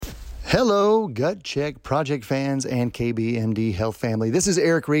Hello, Gut Check Project fans and KBMD Health family. This is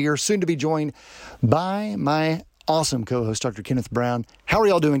Eric Rieger, soon to be joined by my awesome co-host, Dr. Kenneth Brown. How are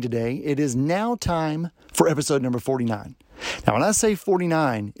y'all doing today? It is now time for episode number 49. Now, when I say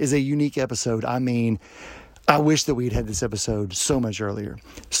 49 is a unique episode, I mean, I wish that we'd had this episode so much earlier.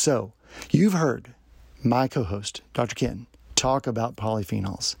 So, you've heard my co-host, Dr. Ken, talk about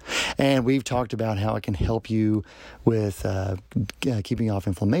polyphenols. And we've talked about how it can help you with keeping off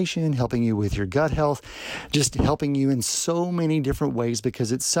inflammation, helping you with your gut health, just helping you in so many different ways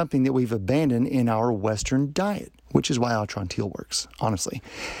because it's something that we've abandoned in our Western diet, which is why Atrantil works, honestly.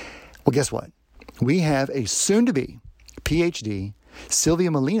 Well, guess what? We have a soon-to-be PhD,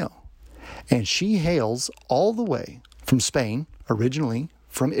 Silvia Molino, and she hails all the way from Spain, originally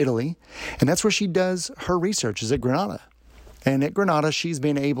from Italy, and that's where she does her research, is at Granada. And at Granada, she's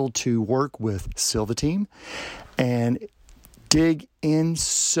been able to work with Silvateam and dig in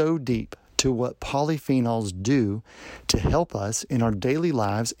so deep to what polyphenols do to help us in our daily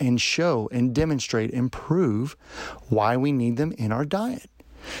lives and show and demonstrate and prove why we need them in our diet.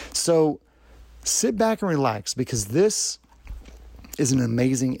 So sit back and relax because this is an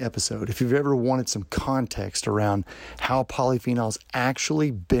amazing episode. If you've ever wanted some context around how polyphenols actually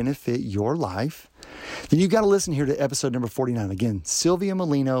benefit your life, then you've got to listen here to episode number 49. Again, Silvia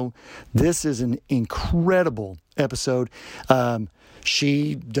Molino. This is an incredible episode.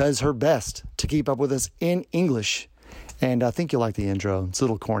 She does her best to keep up with us in English. And I think you'll like the intro. It's a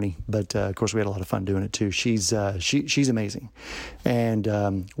little corny, but of course we had a lot of fun doing it too. She's amazing.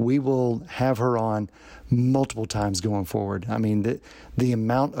 And we will have her on multiple times going forward. I mean, the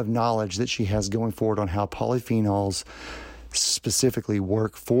amount of knowledge that she has going forward on how polyphenols specifically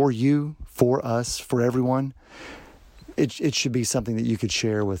work for you, for us, for everyone, it should be something that you could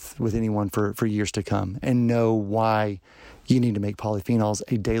share with anyone for years to come and know why you need to make polyphenols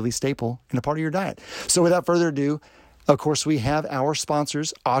a daily staple and a part of your diet. So without further ado, of course, we have our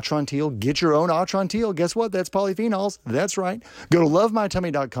sponsors, Atrantil. Get your own Atrantil. Guess what? That's polyphenols. That's right. Go to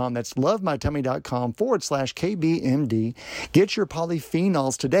lovemytummy.com. That's lovemytummy.com/KBMD. Get your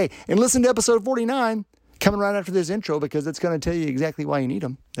polyphenols today. And listen to episode 49 coming right after this intro because it's going to tell you exactly why you need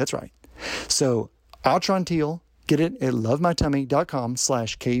them. That's right. So Atrantil, get it at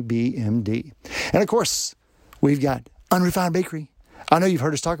lovemytummy.com/KBMD. And of course, we've got Unrefined Bakery. I know you've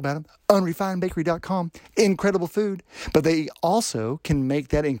heard us talk about them. Unrefinedbakery.com. Incredible food. But they also can make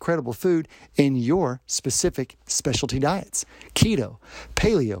that incredible food in your specific specialty diets. Keto,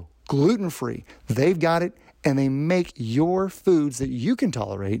 paleo, gluten-free. They've got it. And they make your foods that you can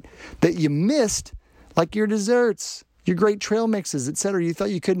tolerate that you missed, like your desserts, your great trail mixes, etc. You thought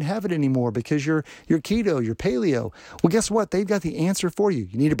you couldn't have it anymore because you're keto, you're paleo. Well, guess what? They've got the answer for you.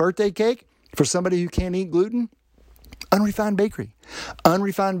 You need a birthday cake for somebody who can't eat gluten? Unrefined Bakery.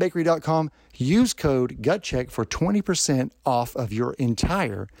 Unrefinedbakery.com. Use code GUTCHECK for 20% off of your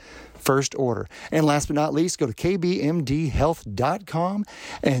entire first order. And last but not least, go to kbmdhealth.com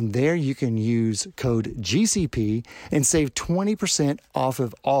and there you can use code GCP and save 20% off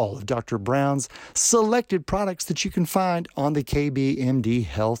of all of Dr. Brown's selected products that you can find on the KBMD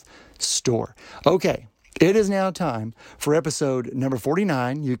Health store. Okay, it is now time for episode number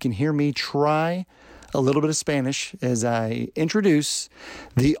 49. You can hear me try a little bit of Spanish as I introduce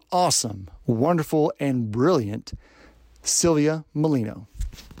the awesome, wonderful, and brilliant Silvia Molino.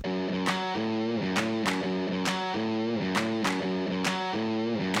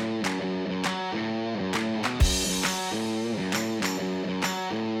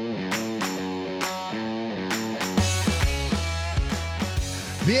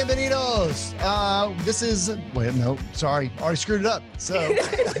 Bienvenidos. This is, wait, no, sorry. Already screwed it up. So, here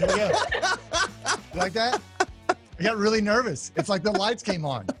we go. Like that? I got really nervous. It's like the lights came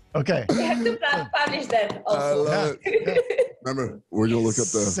on. Okay. You have to publish that also. I love it. Remember, we're going to look up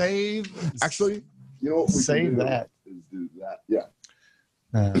the... Save. Actually, you know what we Save can do that. is do that. Yeah.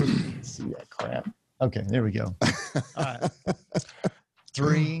 Let's see that crap. Okay, there we go. All right.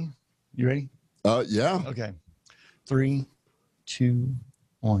 3. You ready? Yeah. Okay. 3, 2,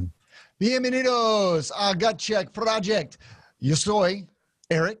 1. Bienvenidos a Gut Check Project. Yo soy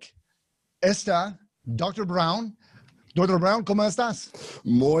Eric. Está Dr. Brown. Dr. Brown, ¿cómo estás?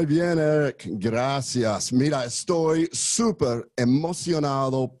 Muy bien, Eric. Gracias. Mira, estoy súper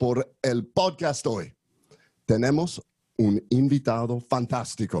emocionado por el podcast hoy. Tenemos un invitado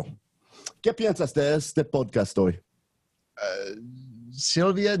fantástico. ¿Qué piensas de este podcast hoy?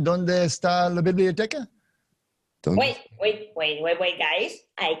 Silvia, ¿dónde está la biblioteca? Wait, guys.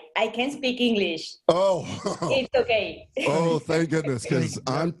 I can speak English. Oh. It's okay. Oh, thank goodness, because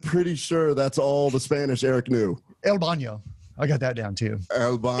I'm pretty sure that's all the Spanish Eric knew. El baño. I got that down too.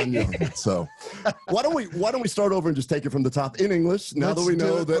 El baño. So why don't we start over and just take it from the top in English now that we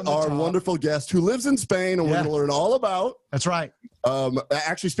know that our wonderful guest who lives in Spain and we're going to learn all about. That's right.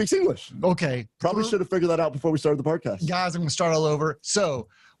 Actually speaks English. Okay. Probably should have figured that out before we started the podcast. Guys, I'm going to start all over. So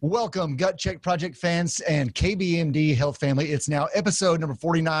welcome, Gut Check Project fans and KBMD Health family. It's now episode number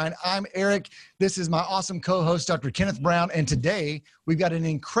 49. I'm Eric. This is my awesome co-host, Dr. Kenneth Brown. And today we've got an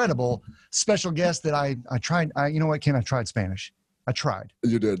incredible special guest that I tried. You know what, Ken? I tried Spanish. I tried.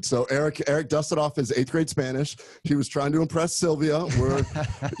 You did. So Eric dusted off his 8th grade Spanish. He was trying to impress Sylvia. We're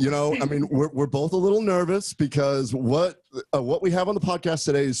both a little nervous because what we have on the podcast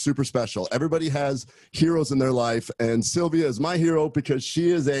today is super special. Everybody has heroes in their life, and Sylvia is my hero because she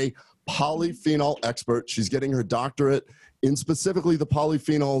is a polyphenol expert. She's getting her doctorate in specifically the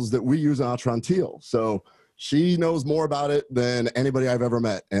polyphenols that we use in Atrantil. So she knows more about it than anybody I've ever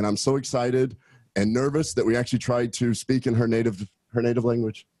met, and I'm so excited and nervous that we actually tried to speak in her native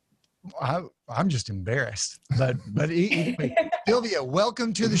language. I'm just embarrassed, but Sylvia,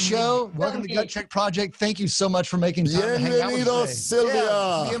 welcome to the show. Welcome to Gut Check Project. Thank you so much for making time to hang out with us today. Sylvia.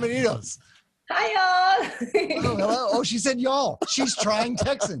 Yeah, bienvenidos. Hi, y'all. Oh, hello. Oh, she said y'all. She's trying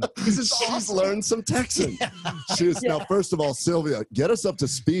Texan. This is awesome. She's learned some Texan. Now, first of all, Sylvia, get us up to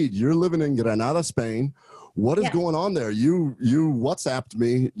speed. You're living in Granada, Spain. What is going on there? You WhatsApped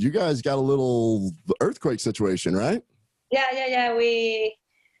me. You guys got a little earthquake situation, right? Yeah. We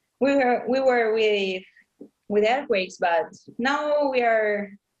were with earthquakes, but now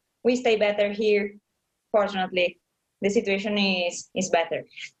we stay better here. Fortunately, the situation is better.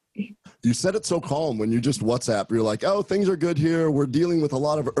 You said it so calm when you just WhatsApp. You're like, "Oh, things are good here. We're dealing with a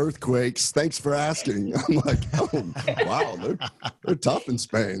lot of earthquakes. Thanks for asking." I'm like, "Oh, wow, they're tough in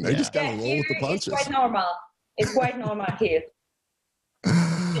Spain. They just kind of roll with the punches." It's quite normal. It's quite normal here.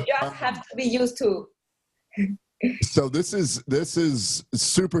 You just have to be used to. So this is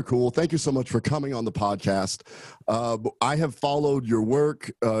super cool. Thank you so much for coming on the podcast. I have followed your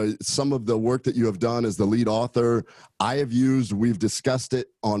work, some of the work that you have done as the lead author. We've discussed it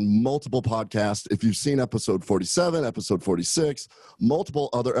on multiple podcasts. If you've seen episode 47, episode 46,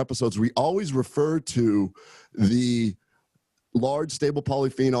 multiple other episodes, we always refer to the large stable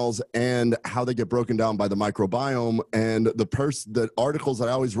polyphenols and how they get broken down by the microbiome. And the articles that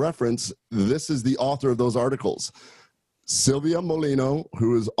I always reference, this is the author of those articles. Sylvia Molino,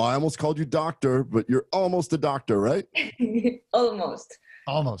 I almost called you doctor, but you're almost a doctor, right? Almost.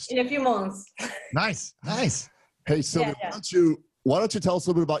 Almost. In a few months. Nice. Hey, Sylvia, why don't you tell us a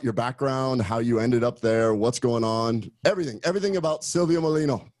little bit about your background, how you ended up there, what's going on, everything about Sylvia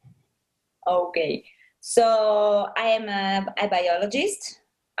Molino. Okay. So I am a biologist.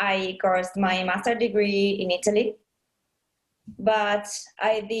 I coursed my master's degree in Italy, but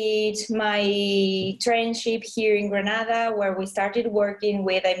I did my traineeship here in Granada, where we started working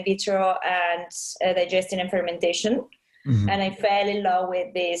with in vitro and digestion and fermentation. Mm-hmm. And I fell in love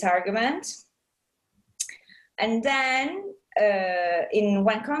with this argument. And then in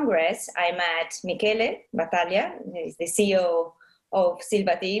one congress, I met Michele Battaglia, who is the CEO of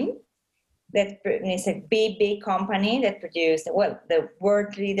Silva Team. That is a big company that produced, the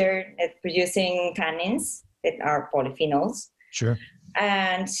world leader at producing tannins that are polyphenols. Sure.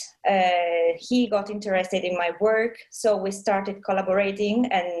 And he got interested in my work, so we started collaborating,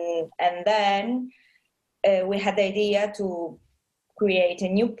 and then we had the idea to create a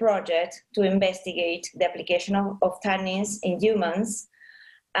new project to investigate the application of tannins in humans.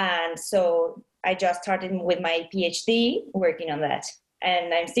 And so I just started with my PhD working on that.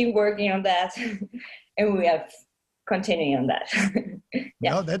 And I'm still working on that, and we are continuing on that.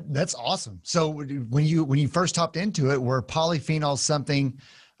 Yeah. No, that's awesome. So when you first hopped into it, were polyphenols something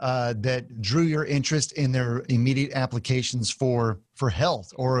that drew your interest in their immediate applications for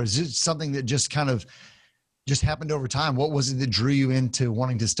health, or is it something that just kind of happened over time? What was it that drew you into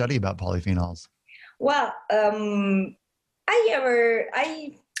wanting to study about polyphenols? Well, I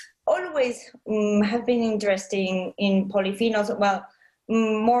always have been interested in polyphenols. Well,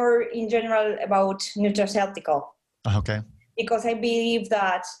 more in general about nutraceutical. Okay. Because I believe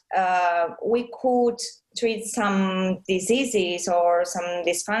that we could treat some diseases or some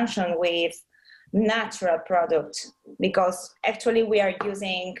dysfunction with natural products, because actually we are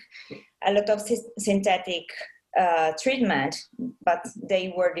using a lot of synthetic treatment, but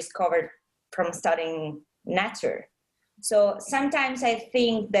they were discovered from studying nature. So sometimes I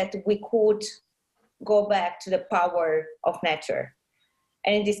think that we could go back to the power of nature.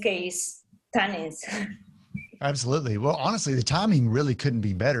 And in this case, tannins. Absolutely. Well, honestly, the timing really couldn't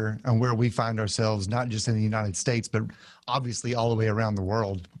be better on where we find ourselves, not just in the United States, but obviously all the way around the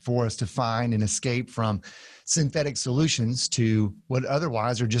world, for us to find and escape from synthetic solutions to what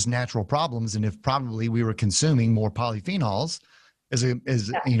otherwise are just natural problems. And if probably we were consuming more polyphenols Yeah.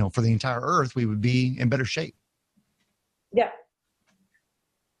 for the entire earth, we would be in better shape. Yeah.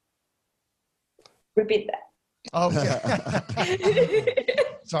 Repeat that. Okay.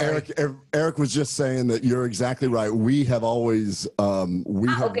 Sorry. Eric was just saying that you're exactly right. We have always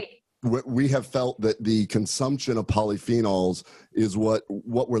Okay. we have felt that the consumption of polyphenols is what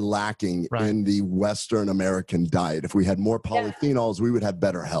we're lacking Right. in the Western American diet. If we had more polyphenols, we would have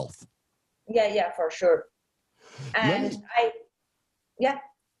better health. Yeah, for sure. And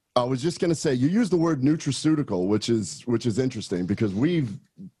I was just going to say, you use the word nutraceutical, which is interesting because we've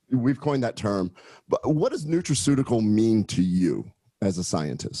coined that term. But what does nutraceutical mean to you as a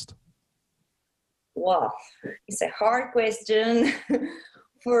scientist? Well, it's a hard question.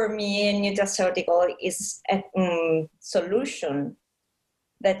 For me, a nutraceutical is a solution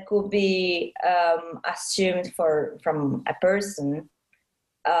that could be assumed from a person,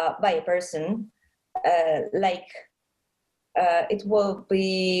 by a person, it will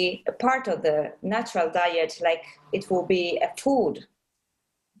be a part of the natural diet, like it will be a food.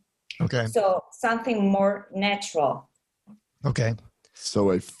 Okay. So something more natural. Okay.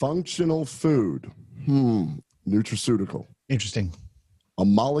 So a functional food, nutraceutical. Interesting. A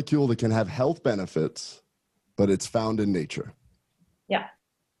molecule that can have health benefits, but it's found in nature. Yeah,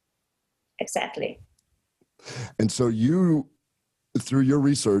 exactly. And so you, through your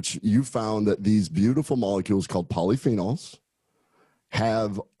research, you found that these beautiful molecules called polyphenols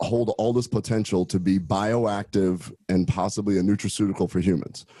hold all this potential to be bioactive and possibly a nutraceutical for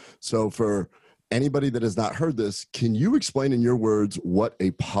humans. So for anybody that has not heard this, can you explain in your words what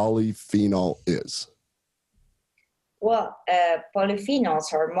a polyphenol is? Well,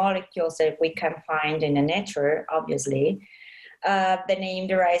 polyphenols are molecules that we can find in the nature, obviously. The name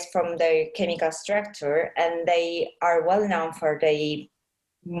derives from the chemical structure, and they are well known for the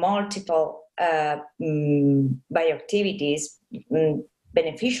multiple bioactivities,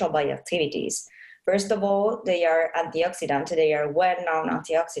 beneficial bioactivities. First of all, they are antioxidants. They are well-known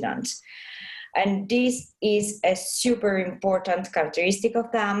antioxidants. And this is a super important characteristic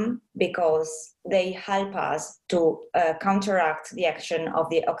of them because they help us to counteract the action of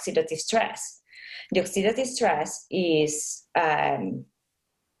the oxidative stress. The oxidative stress is a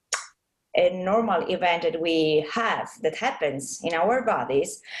normal event that we have that happens in our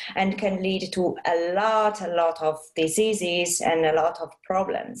bodies and can lead to a lot of diseases and a lot of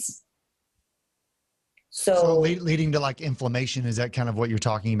problems. So leading to like inflammation, is that kind of what you're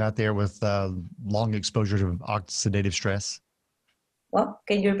talking about there with long exposure to oxidative stress? Well,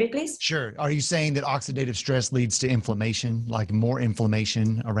 can you repeat, please? Sure. Are you saying that oxidative stress leads to inflammation, like more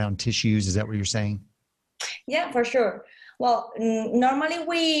inflammation around tissues? Is that what you're saying? Yeah, for sure. Well,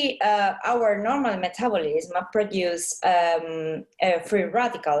 normally our normal metabolism produce free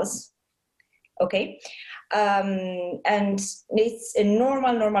radicals, okay? And it's a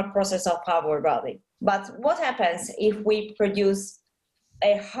normal process of our body. But what happens if we produce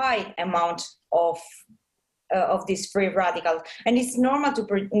a high amount of these free radicals? And it's normal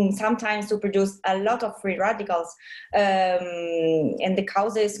sometimes to produce a lot of free radicals, and the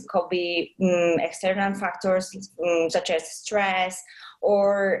causes could be external factors such as stress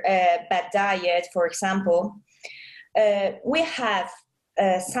or bad diet, for example. We have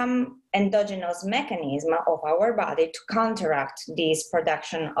some endogenous mechanism of our body to counteract this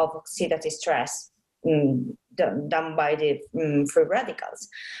production of oxidative stress done by the free radicals.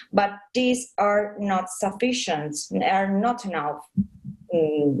 But these are not sufficient, are not enough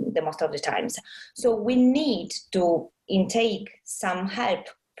the most of the times. So we need to intake some help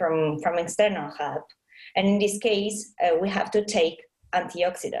from external help. And in this case, we have to take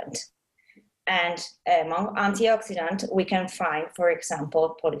antioxidant. And among antioxidants, we can find, for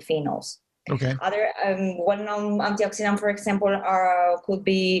example, polyphenols. Okay. Other well-known antioxidants, for example, could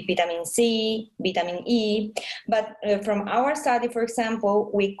be vitamin C, vitamin E. But from our study, for example,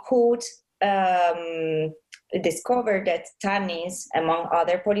 we could discover that tannins, among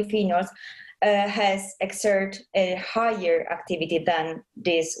other polyphenols, has exert a higher activity than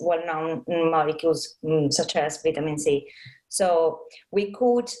these well-known molecules, such as vitamin C. So we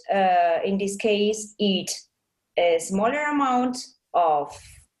could, in this case, eat a smaller amount of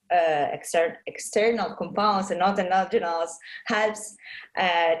external compounds and not endogenous helps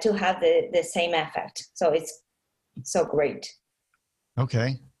to have the same effect. So it's so great.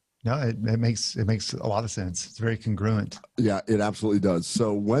 Okay. No, it makes a lot of sense. It's very congruent. Yeah, it absolutely does.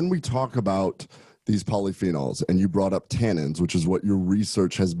 So when we talk about these polyphenols, and you brought up tannins, which is what your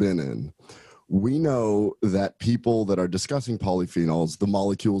research has been in. We know that people that are discussing polyphenols, the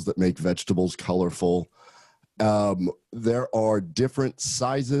molecules that make vegetables colorful, there are different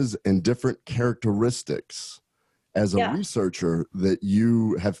sizes and different characteristics as a researcher that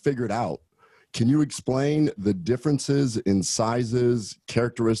you have figured out. Can you explain the differences in sizes,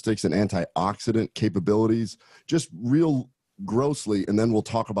 characteristics, and antioxidant capabilities, just real grossly, and then we'll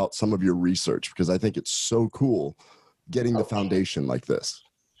talk about some of your research, because I think it's so cool getting the foundation like this.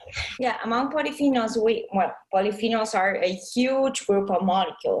 Yeah, among polyphenols, polyphenols are a huge group of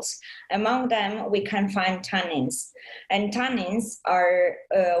molecules. Among them, we can find tannins. And tannins are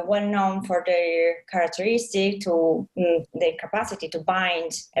well known for their characteristic to their capacity to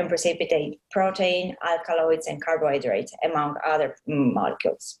bind and precipitate protein, alkaloids, and carbohydrates, among other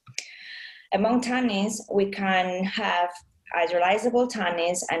molecules. Among tannins, we can have hydrolyzable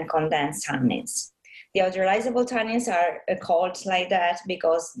tannins and condensed tannins. The hydrolyzable tannins are called like that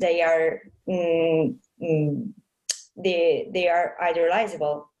because they are they are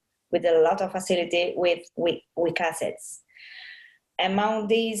hydrolyzable with a lot of facility with weak acids. Among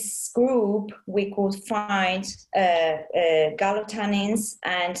this group, we could find gallotannins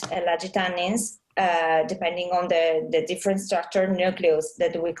and lagitannins, depending on the different structure nucleus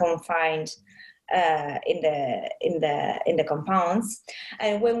that we can find in the compounds.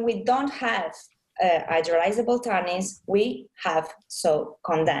 And when we don't have hydrolyzable tannins, we have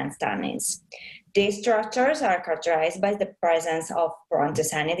condensed tannins. These structures are characterized by the presence of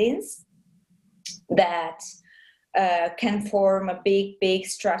proanthocyanidins that can form a big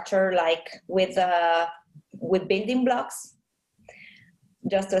structure, like with building blocks,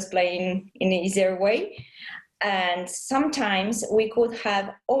 just to explain in an easier way. And sometimes we could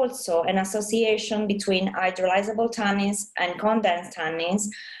have also an association between hydrolyzable tannins and condensed tannins.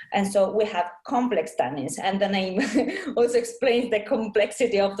 And so we have complex tannins, and the name also explains the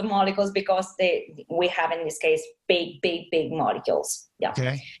complexity of the molecules, because we have, in this case, big molecules. Yeah.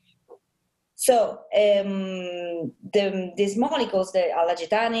 Okay. So these molecules, the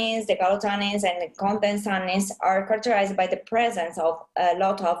lagitannins, the gallotannins, and the condensed tannins, are characterized by the presence of a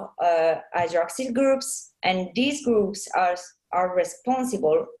lot of hydroxyl groups, and these groups are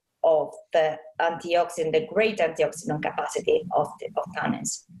responsible of the antioxidant, the great antioxidant capacity of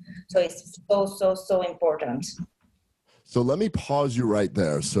tannins. So it's so important. So let me pause you right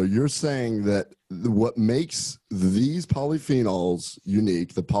there. So you're saying that what makes these polyphenols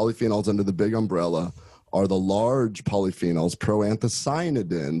unique, the polyphenols under the big umbrella, are the large polyphenols,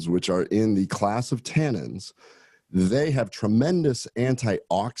 proanthocyanidins, which are in the class of tannins. They have tremendous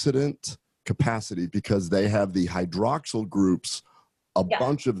antioxidant capacity because they have the hydroxyl groups, a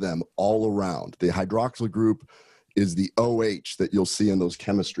bunch of them all around. The hydroxyl group is the OH that you'll see in those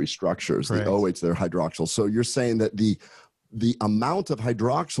chemistry structures. Correct. The OH, they're hydroxyl. So you're saying that the amount of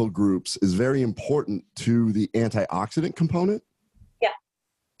hydroxyl groups is very important to the antioxidant component? Yeah,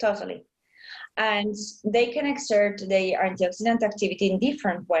 totally. And they can exert their antioxidant activity in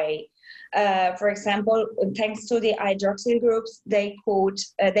different way. For example, thanks to the hydroxyl groups, they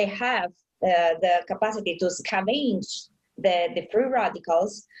have the capacity to scavenge the free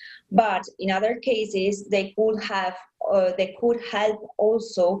radicals, but in other cases they could help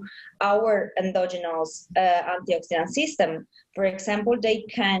also our endogenous antioxidant system. For example, they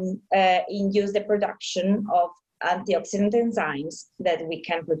can induce the production of antioxidant enzymes that we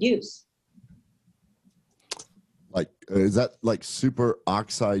can produce. Like, is that like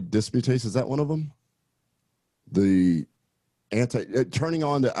superoxide dismutase? Is that one of them? The turning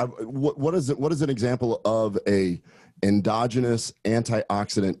on the what is an example of a endogenous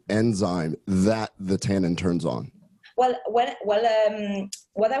antioxidant enzyme that the tannin turns on? Well, what I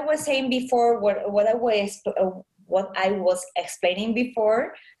was saying before, what I was explaining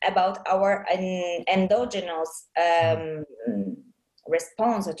before about our endogenous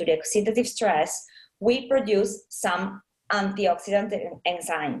response to the oxidative stress, we produce some antioxidant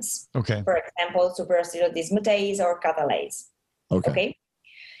enzymes. Okay. For example, superoxide dismutase or catalase. Okay.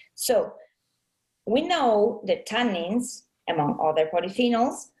 So we know that tannins, among other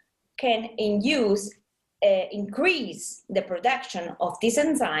polyphenols, can increase the production of these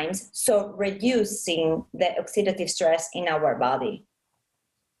enzymes, so reducing the oxidative stress in our body.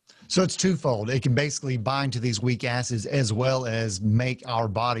 So it's twofold. It can basically bind to these weak acids as well as make our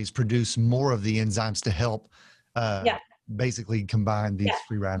bodies produce more of the enzymes to help basically combine these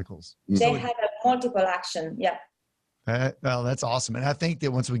free radicals. They have a multiple action, well, that's awesome. And I think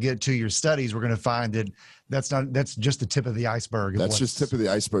that once we get to your studies, we're going to find that that's just the tip of the iceberg. That's just tip of the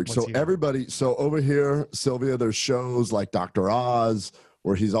iceberg. So everybody, so over here, Sylvia, there's shows like Dr. Oz,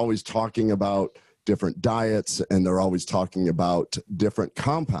 where he's always talking about, different diets, and they're always talking about different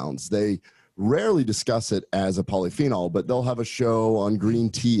compounds. They rarely discuss it as a polyphenol, but they'll have a show on green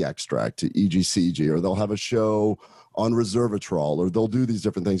tea extract, EGCG, or they'll have a show on resveratrol, or they'll do these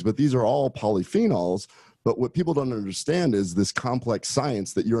different things. But these are all polyphenols. But what people don't understand is this complex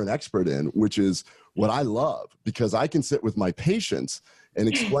science that you're an expert in, which is what I love, because I can sit with my patients and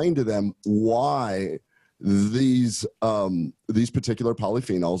explain to them why these particular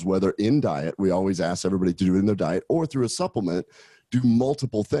polyphenols, whether in diet, we always ask everybody to do it in their diet, or through a supplement, do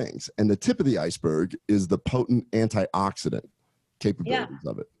multiple things. And the tip of the iceberg is the potent antioxidant capabilities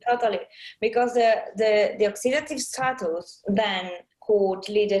of it. Totally. Because the oxidative status then could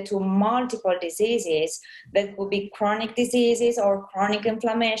lead to multiple diseases that could be chronic diseases or chronic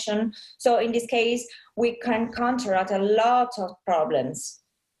inflammation. So in this case, we can counteract a lot of problems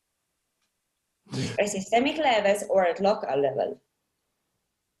at systemic levels or at local level.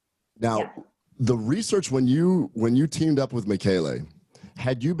 Now, the research, when you teamed up with Michele,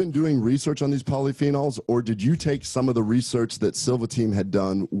 had you been doing research on these polyphenols, or did you take some of the research that Silva team had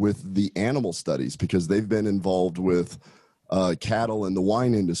done with the animal studies? Because they've been involved with cattle and the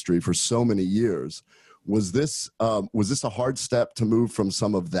wine industry for so many years. Was this a hard step to move from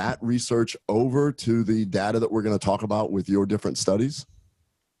some of that research over to the data that we're going to talk about with your different studies?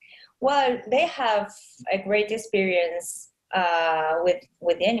 Well, they have a great experience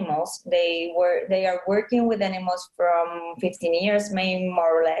with animals. They are working with animals from 15 years, maybe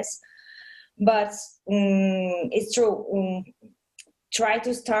more or less. But it's true. Try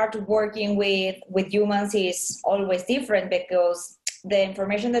to start working with humans is always different, because the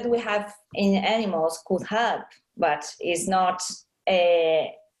information that we have in animals could help, but it's not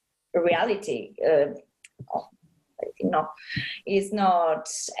a reality. It's not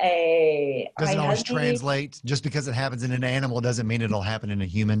a... Doesn't always translate. Just because it happens in an animal doesn't mean it'll happen in a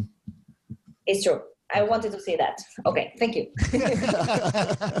human. It's true. I wanted to say that. Okay, thank you.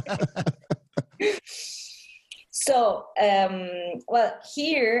 So, well,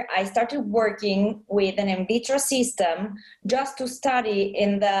 here I started working with an in vitro system just to study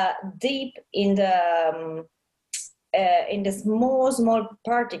in the small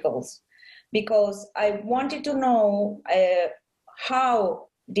particles, because I wanted to know how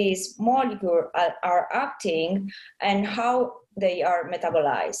these molecules are acting and how they are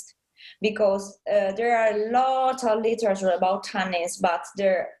metabolized. Because there are a lot of literature about tannins, but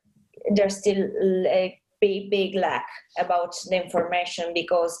there's still a big lack about the information,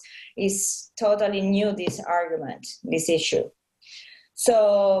 because it's totally new, this argument, this issue.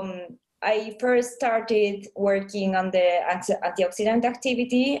 So I first started working on the antioxidant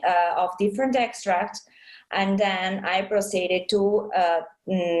activity of different extracts, and then I proceeded to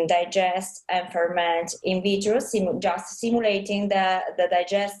digest and ferment in vitro, just simulating the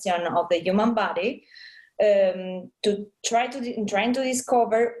digestion of the human body, to trying to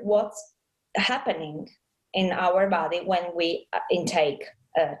discover what's happening in our body when we intake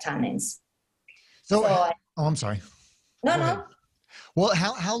tannins. I'm sorry. No. Well,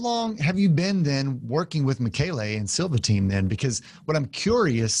 how long have you been then working with Michele and Silva team then? Because what I'm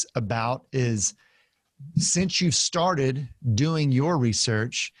curious about is, since you've started doing your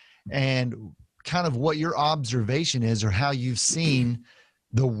research and kind of what your observation is, or how you've seen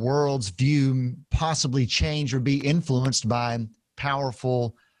the world's view possibly change or be influenced by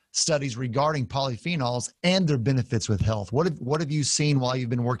powerful studies regarding polyphenols and their benefits with health. What have you seen while you've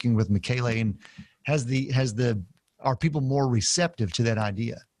been working with Michele, and are people more receptive to that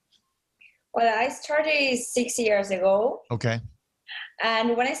idea? Well, I started 6 years ago. Okay.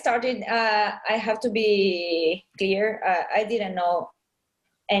 And when I started, I have to be clear, I didn't know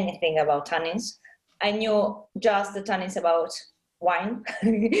anything about tannins. I knew just the tannins about wine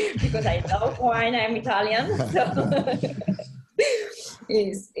because I love wine. I'm Italian. So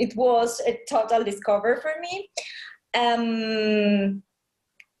it was a total discovery for me.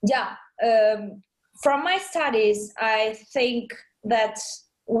 From my studies, I think that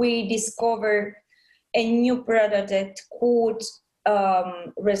we discovered a new product that could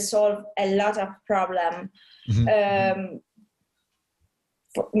resolve a lot of problems.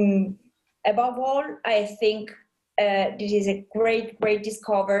 Above all, I think this is a great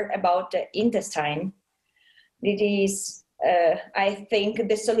discovery about the intestine. It is, I think,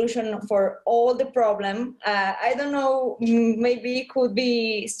 the solution for all the problem. I don't know, maybe it could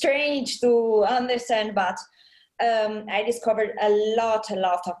be strange to understand, but I discovered a lot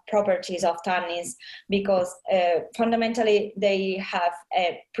of properties of tannins, because fundamentally they have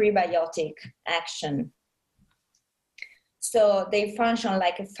a prebiotic action. So they function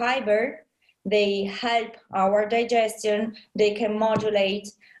like a fiber. They help our digestion. They can modulate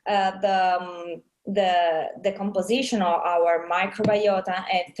the the composition of our microbiota,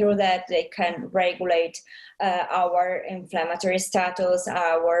 and through that they can regulate our inflammatory status,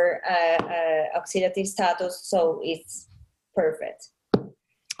 our oxidative status. So it's perfect.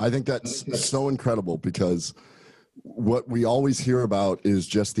 I think that's so incredible, because what we always hear about is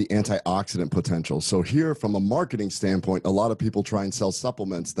just the antioxidant potential. So here, from a marketing standpoint, a lot of people try and sell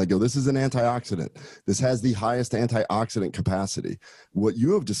supplements. They go, this is an antioxidant. This has the highest antioxidant capacity. What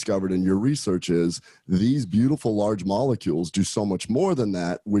you have discovered in your research is these beautiful large molecules do so much more than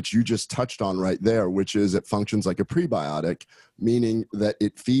that, which you just touched on right there, which is it functions like a prebiotic, meaning that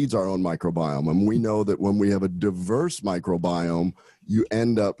it feeds our own microbiome. And we know that when we have a diverse microbiome, you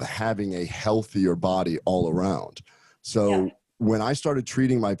end up having a healthier body all around. So when I started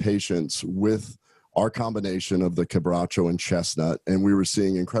treating my patients with our combination of the Quebracho and chestnut, and we were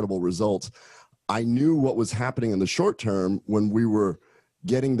seeing incredible results, I knew what was happening in the short term when we were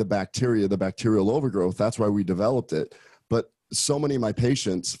getting the bacteria, the bacterial overgrowth. That's why we developed it. But so many of my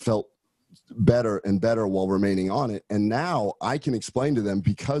patients felt better and better while remaining on it. And now I can explain to them,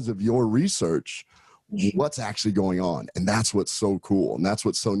 because of your research, what's actually going on. And that's what's so cool. And that's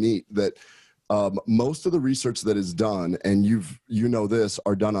what's so neat, that most of the research that is done, and you know this,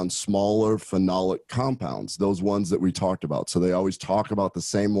 are done on smaller phenolic compounds, those ones that we talked about. So they always talk about the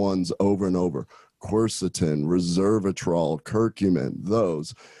same ones over and over: quercetin, resveratrol, curcumin,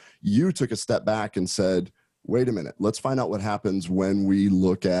 those. You took a step back and said, wait a minute, let's find out what happens when we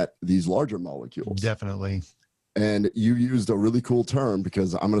look at these larger molecules. Definitely. And you used a really cool term,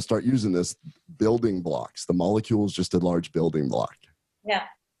 because I'm going to start using this: building blocks. The molecule is just a large building block. Yeah.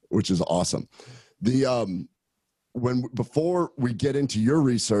 Which is awesome. Before we get into your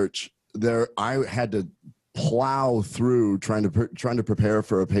research, I had to plow through trying to prepare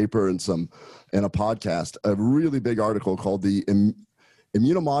for a paper and a podcast, a really big article called the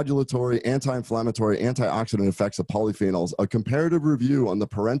Immunomodulatory, Anti-Inflammatory, Antioxidant Effects of Polyphenols, a comparative review on the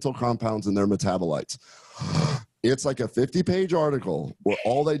parental compounds and their metabolites. It's like a 50-page article where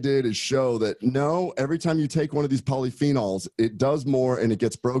all they did is show that, no, every time you take one of these polyphenols, it does more and it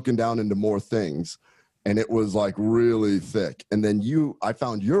gets broken down into more things. And it was like really thick. And then I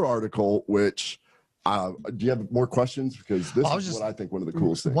found your article, which, do you have more questions? Because this is what I think one of the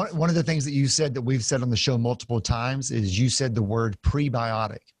coolest things. One of the things that you said that we've said on the show multiple times is you said the word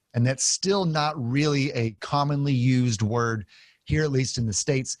prebiotic. And that's still not really a commonly used word here, at least in the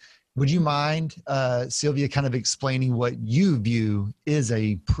States. Would you mind, Sylvia, kind of explaining what you view is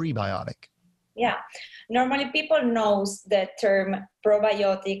a prebiotic? Yeah. Normally people knows the term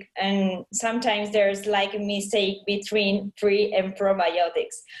probiotic, and sometimes there's like a mistake between pre and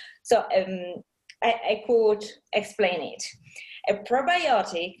probiotics. So I could explain it. A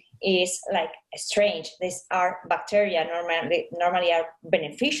probiotic is like strange. These are bacteria, normally are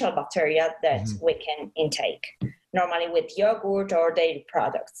beneficial bacteria that we can intake, normally with yogurt or dairy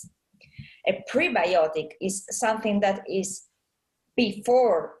products. A prebiotic is something that is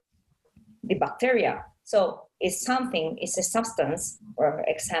before the bacteria. So it's a substance, for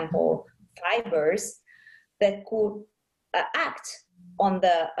example, fibers that could act on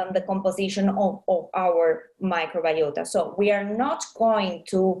the composition of our microbiota. So we are not going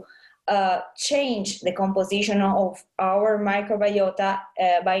to change the composition of our microbiota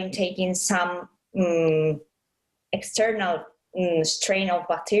by taking some external strain of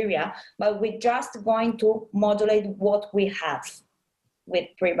bacteria, but we're just going to modulate what we have with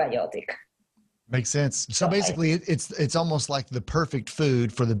prebiotic. Makes sense. So basically, it's almost like the perfect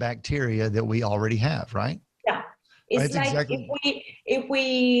food for the bacteria that we already have, right? Yeah, it's like exactly. if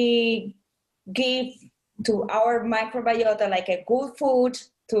we give to our microbiota like a good food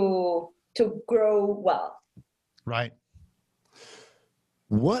to grow well. Right.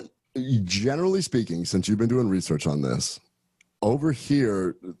 What, generally speaking, since you've been doing research on this, over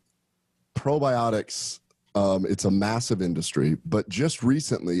here, probiotics, it's a massive industry, but just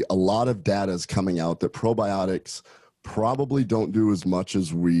recently, a lot of data is coming out that probiotics probably don't do as much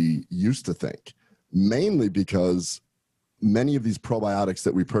as we used to think, mainly because many of these probiotics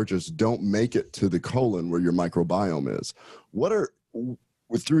that we purchase don't make it to the colon where your microbiome is.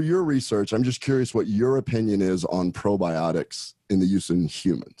 Through your research, I'm just curious what your opinion is on probiotics in the use in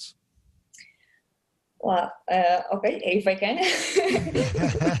humans. Well, okay, if I can.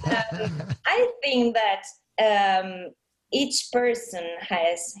 I think that each person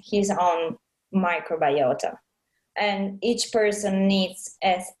has his own microbiota, and each person needs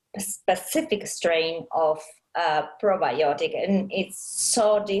a specific strain of probiotic, and it's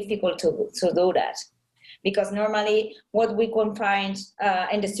so difficult to do that because normally what we can find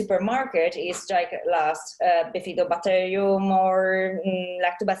in the supermarket is like last bifidobacterium or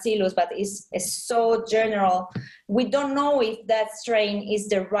lactobacillus, but it's so general. We don't know if that strain is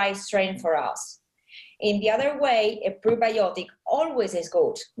the right strain for us. In the other way, a prebiotic always is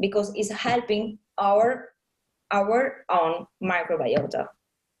good because it's helping our own microbiota.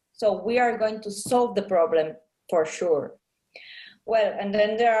 So we are going to solve the problem for sure. Well, and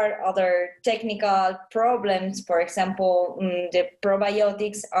then there are other technical problems. For example, the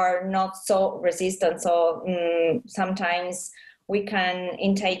probiotics are not so resistant. So sometimes we can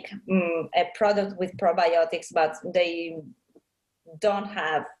intake a product with probiotics, but they don't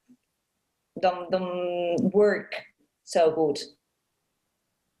work so good.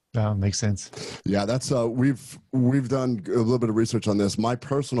 Makes sense. Yeah, that's we've done a little bit of research on this. My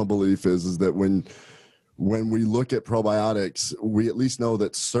personal belief is that when we look at probiotics, we at least know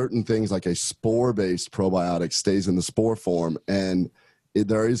that certain things like a spore-based probiotic stays in the spore form, and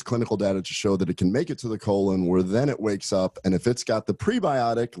there is clinical data to show that it can make it to the colon where then it wakes up, and if it's got the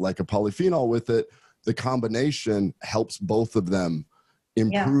prebiotic like a polyphenol with it, the combination helps both of them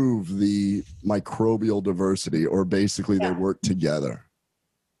improve the microbial diversity, or basically they work together.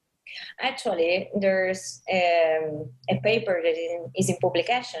 Actually, there's a paper that is in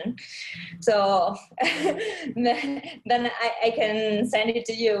publication, so then I can send it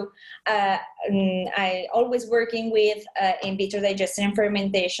to you. I always working with in vitro digestion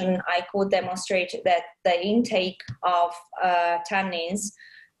fermentation. I could demonstrate that the intake of tannins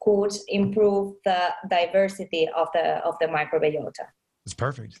could improve the diversity of the microbiota. It's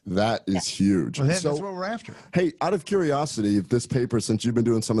perfect. That is huge. Well, that's what we're after. Hey, out of curiosity, if this paper, since you've been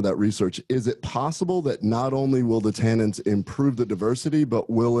doing some of that research, is it possible that not only will the tannins improve the diversity, but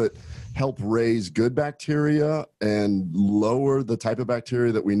will it help raise good bacteria and lower the type of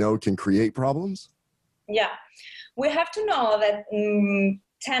bacteria that we know can create problems? Yeah, we have to know that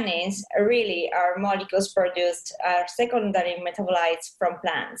tannins really are molecules produced, are secondary metabolites from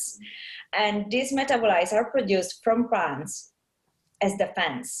plants. And these metabolites are produced from plants as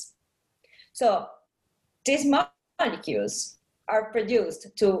defense. So these molecules are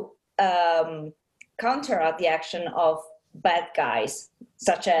produced to counteract the action of bad guys,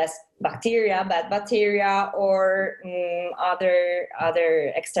 such as bacteria, bad bacteria, or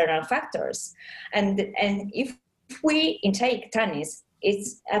other external factors. And if we intake tannins,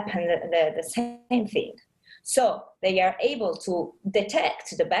 it's the same thing. So they are able to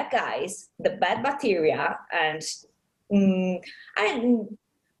detect the bad guys, the bad bacteria, and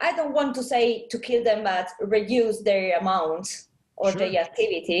I don't want to say to kill them, but reduce their amount or their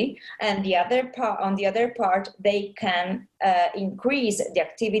activity. And on the other part, they can increase the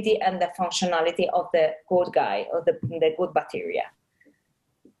activity and the functionality of the good guy or the good bacteria.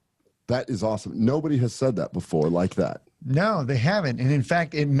 That is awesome. Nobody has said that before like that. No, they haven't. And in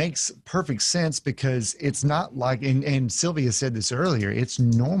fact, it makes perfect sense because it's not like, and Sylvia said this earlier, it's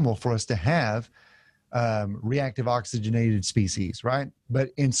normal for us to have reactive oxygenated species, right?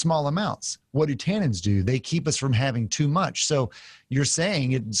 But in small amounts. What do tannins do? They keep us from having too much. So you're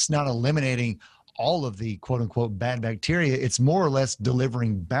saying it's not eliminating all of the quote unquote bad bacteria. It's more or less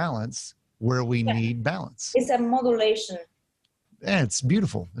delivering balance where we need balance. It's a modulation. Yeah, it's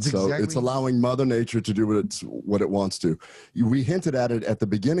beautiful. It's allowing Mother Nature to do what it wants to. We hinted at it at the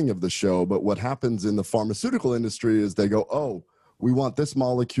beginning of the show, but what happens in the pharmaceutical industry is they go, oh, we want this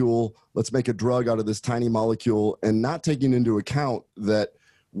molecule, let's make a drug out of this tiny molecule, and not taking into account that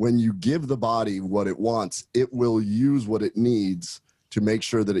when you give the body what it wants, it will use what it needs to make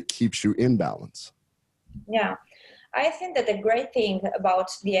sure that it keeps you in balance. Yeah, I think that the great thing about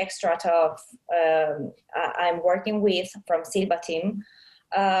the extract of I'm working with from Silva team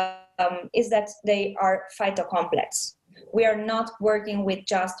is that they are phytocomplex. We are not working with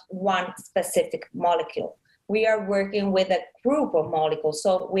just one specific molecule. We are working with a group of molecules,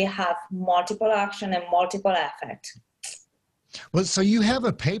 so we have multiple action and multiple effect. Well, so you have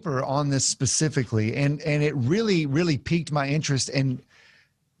a paper on this specifically, and it really, really piqued my interest. And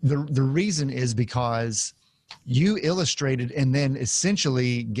the reason is because you illustrated and then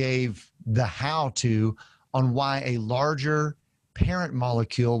essentially gave the how-to on why a larger parent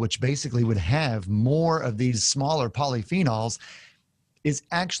molecule, which basically would have more of these smaller polyphenols, is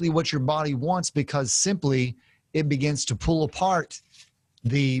actually what your body wants, because simply it begins to pull apart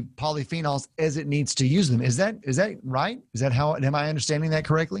the polyphenols as it needs to use them. Is that right? Is that how, am I understanding that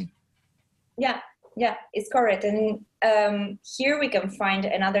correctly? Yeah, it's correct. And here we can find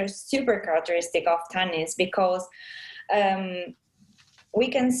another super characteristic of tannins, because we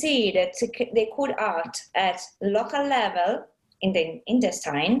can see that they could act at local level in the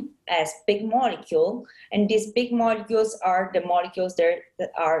intestine as big molecule, and these big molecules are the molecules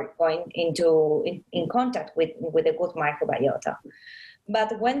that are going in contact with the gut microbiota.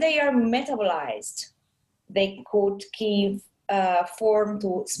 But when they are metabolized, they could give form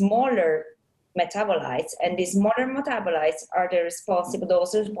to smaller metabolites, and these smaller metabolites are those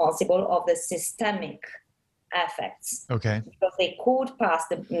responsible of the systemic effects. Okay. Because they could pass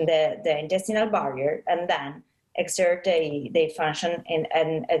the intestinal barrier and then exert they function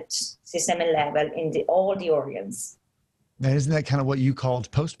at systemic level in all the organs. Now, isn't that kind of what you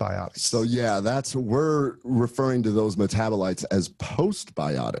called postbiotics? So yeah, we're referring to those metabolites as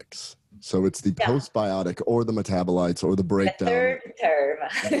postbiotics. So it's the postbiotic or the metabolites or the breakdown. The third term.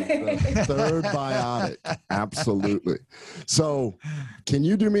 The third biotic. Absolutely. So can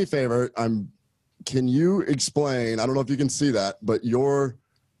you do me a favor? Can you explain, I don't know if you can see that, but your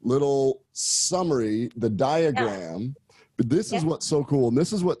little summary, the diagram, but this is what's so cool. And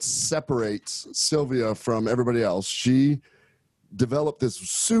this is what separates Sylvia from everybody else. She developed this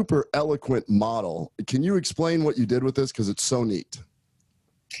super eloquent model. Can you explain what you did with this? Because it's so neat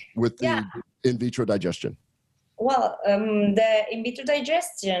with the in vitro digestion. Well, the in vitro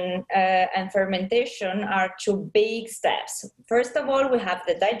digestion and fermentation are two big steps. First of all, we have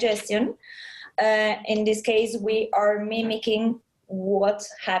the digestion. In this case, we are mimicking what's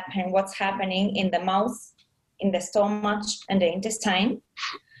happening in the mouth, in the stomach, and the intestine.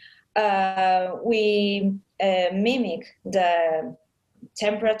 We mimic the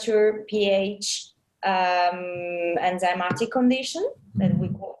temperature, pH, enzymatic condition that we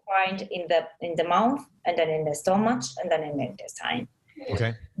could find in the mouth, and then in the stomach, and then in the intestine.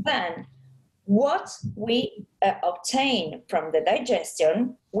 Okay. Then, what we obtain from the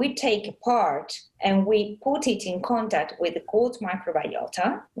digestion, we take apart and we put it in contact with the gut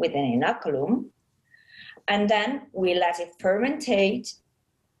microbiota, with an inoculum, and then we let it fermentate,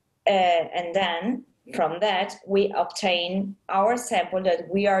 and then from that we obtain our sample that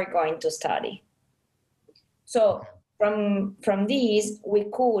we are going to study. So from these we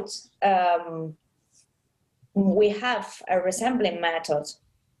could we have a resembling method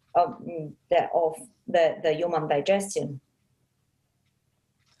of the human digestion.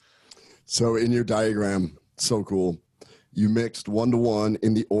 So in your diagram, so cool. You mixed 1-to-1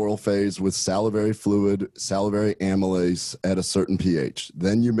 in the oral phase with salivary fluid, salivary amylase at a certain pH.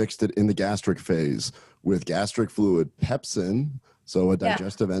 Then you mixed it in the gastric phase with gastric fluid, pepsin, so a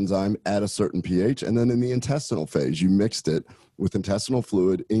digestive enzyme at a certain pH. And then in the intestinal phase, you mixed it with intestinal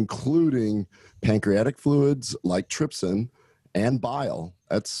fluid, including pancreatic fluids like trypsin and bile.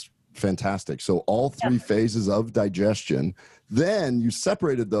 That's fantastic. So all three phases of digestion. Then you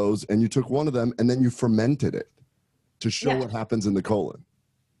separated those and you took one of them and then you fermented it to show what happens in the colon.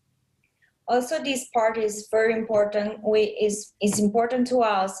 Also, this part is very important. It's important to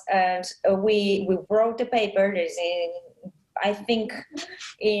us, and we wrote the paper. I think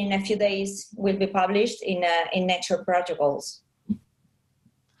in a few days will be published in Nature Protocols.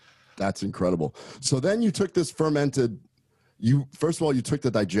 That's incredible. So then you took this fermented. First of all, you took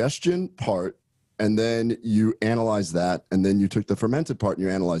the digestion part and then you analyzed that, and then you took the fermented part and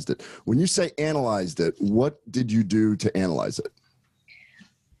you analyzed it. When you say analyzed it, what did you do to analyze it?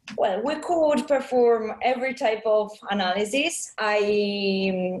 Well, we could perform every type of analysis.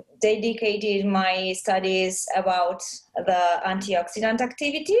 I dedicated my studies about the antioxidant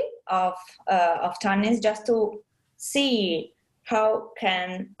activity of tannins, just to see how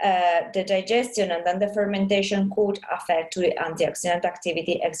can the digestion and then the fermentation could affect the antioxidant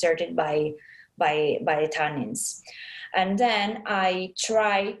activity exerted by tannins. And then I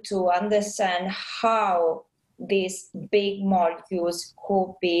try to understand how these big molecules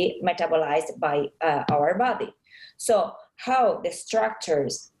could be metabolized by our body. So how the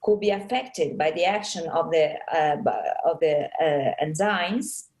structures could be affected by the action of the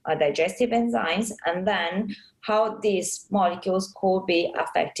enzymes, digestive enzymes, and then how these molecules could be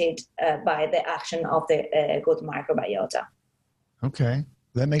affected by the action of the gut microbiota. Okay.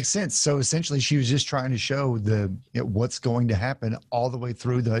 That makes sense. So essentially she was just trying to show what's going to happen all the way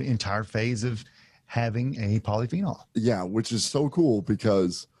through the entire phase of having a polyphenol. Yeah, which is so cool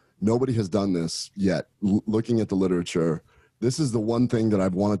because nobody has done this yet. Looking at the literature, this is the one thing that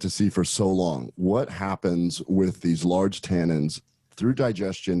I've wanted to see for so long. What happens with these large tannins through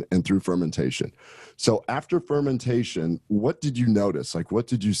digestion and through fermentation? So after fermentation, what did you notice? Like, what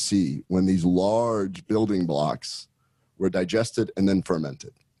did you see when these large building blocks were digested and then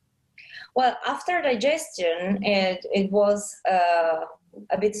fermented? Well, after digestion, it was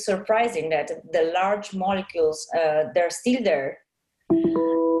a bit surprising that the large molecules, they're still there.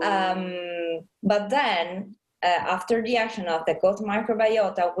 But then after the action of the gut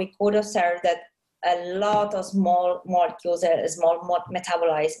microbiota, we could observe that a lot of small molecules, small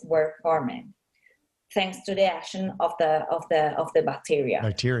metabolites were forming, thanks to the action of the bacteria.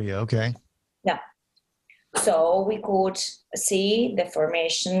 Bacteria, okay. Yeah. So we could see the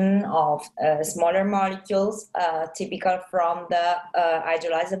formation of smaller molecules, typical from the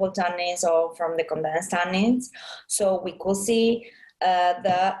hydrolyzable tannins or from the condensed tannins. So we could see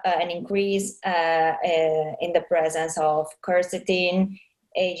an increase in the presence of quercetin,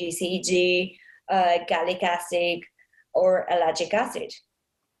 AGCG, gallic acid, or ellagic acid.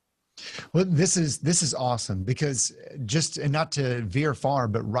 Well, this is awesome, because just, and not to veer far,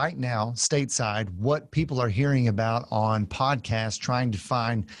 but right now, stateside, what people are hearing about on podcasts, trying to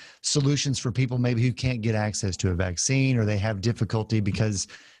find solutions for people maybe who can't get access to a vaccine, or they have difficulty because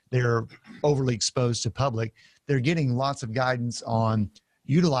they're overly exposed to public, they're getting lots of guidance on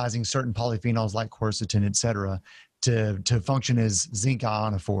utilizing certain polyphenols like quercetin, et cetera, to function as zinc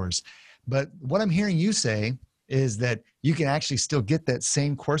ionophores. But what I'm hearing you say is that you can actually still get that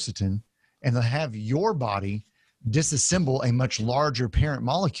same quercetin and have your body disassemble a much larger parent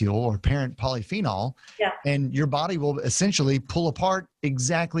molecule or parent polyphenol, yeah, and your body will essentially pull apart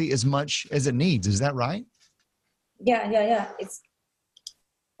exactly as much as it needs. Is that right? Yeah. It's.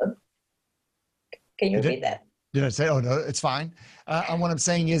 Can you repeat that? Did I say? Oh no, it's fine. What I'm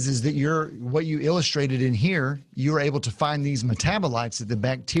saying is that what you illustrated in here, you were able to find these metabolites that the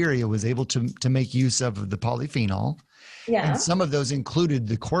bacteria was able to make use of the polyphenol. Yeah. And some of those included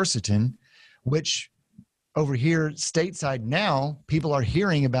the quercetin, which over here stateside now, people are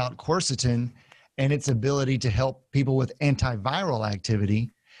hearing about quercetin and its ability to help people with antiviral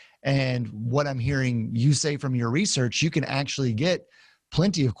activity. And what I'm hearing you say from your research, you can actually get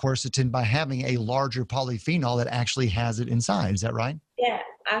plenty of quercetin by having a larger polyphenol that actually has it inside. Is that right? Yeah,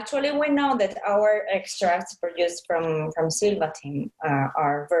 actually, we know that our extracts produced from Silvatin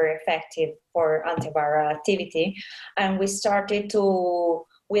are very effective for antiviral activity. And we started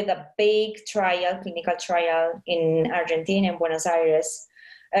with a big clinical trial in Argentina, in Buenos Aires,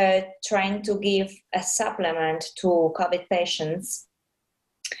 trying to give a supplement to COVID patients.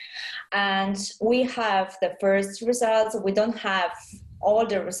 And we have the first results. We don't have all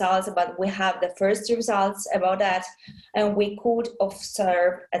the results, but we have the first results about that. And we could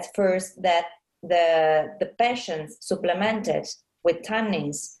observe at first that the patients supplemented with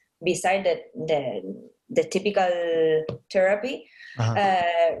tannins beside the typical therapy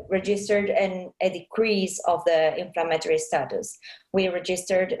registered a decrease of the inflammatory status. We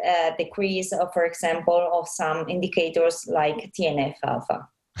registered a decrease of, for example, of some indicators like TNF-alpha.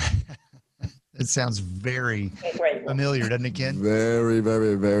 It sounds very familiar, doesn't it, Ken? Very,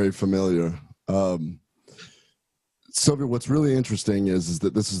 very, very familiar. Sylvia, what's really interesting is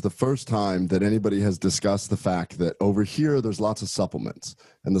that this is the first time that anybody has discussed the fact that over here there's lots of supplements.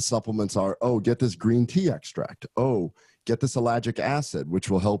 And the supplements are, oh, get this green tea extract. Oh, get this ellagic acid, which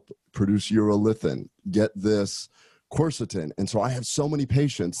will help produce urolithin. Get this quercetin. And so I have so many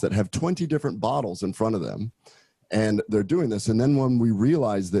patients that have 20 different bottles in front of them. And they're doing this. And then when we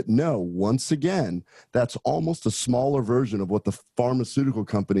realize that, no, once again, that's almost a smaller version of what the pharmaceutical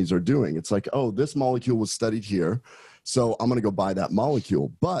companies are doing. It's like, oh, this molecule was studied here, so I'm going to go buy that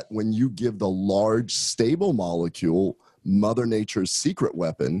molecule. But when you give the large, stable molecule, Mother Nature's secret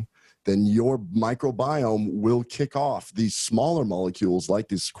weapon, then your microbiome will kick off these smaller molecules like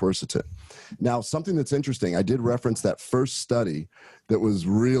this quercetin. Now, something that's interesting, I did reference that first study that was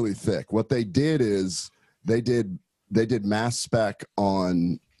really thick. What they did is, they did mass spec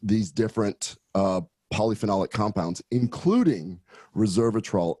on these different polyphenolic compounds, including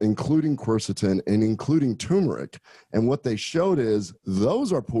resveratrol, including quercetin, and including turmeric. And what they showed is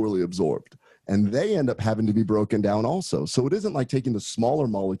those are poorly absorbed, and they end up having to be broken down also. So it isn't like taking the smaller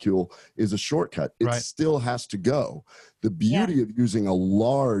molecule is a shortcut. It still has to go. The beauty of using a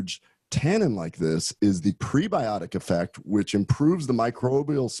large tannin like this is the prebiotic effect, which improves the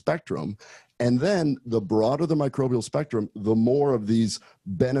microbial spectrum. And then the broader the microbial spectrum, the more of these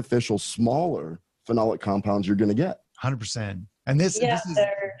beneficial, smaller phenolic compounds you're going to get. 100%. And this is...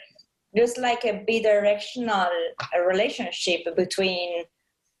 There's like a bidirectional relationship between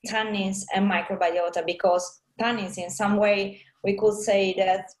tannins and microbiota, because tannins, in some way, we could say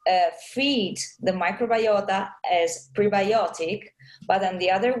that feed the microbiota as prebiotic, but on the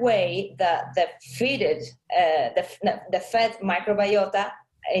other way, the fed microbiota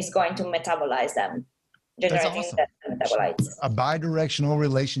is going to metabolize them, generating the metabolites. A bidirectional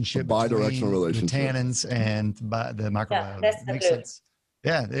relationship between the tannins and the microbiota. That's makes sense.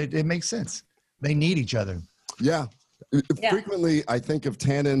 Yeah, it makes sense. They need each other. Yeah. Frequently, I think of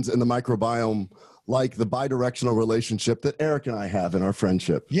tannins and the microbiome like the bidirectional relationship that Eric and I have in our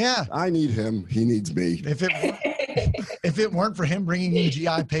friendship. Yeah. I need him. He needs me. If it weren't for him bringing in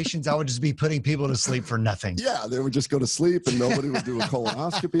GI patients, I would just be putting people to sleep for nothing. Yeah, they would just go to sleep and nobody would do a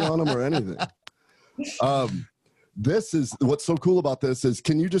colonoscopy on them or anything. This is what's so cool about this is,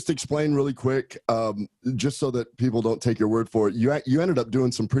 can you just explain really quick, just so that people don't take your word for it? You ended up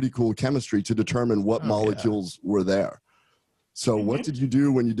doing some pretty cool chemistry to determine what molecules were there. So what did you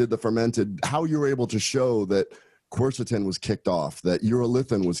do when you did the fermented, how you were able to show that quercetin was kicked off, that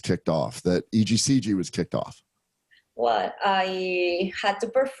urolithin was kicked off, that EGCG was kicked off? Well, I had to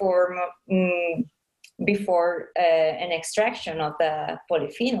perform before an extraction of the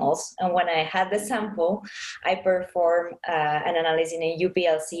polyphenols. And when I had the sample, I performed an analysis in a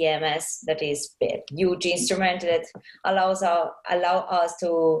UPLC-MS, that is a huge instrument that allow us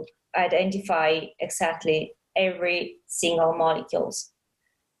to identify exactly every single molecules.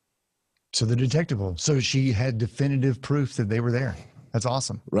 So they're detectable. So she had definitive proof that they were there. That's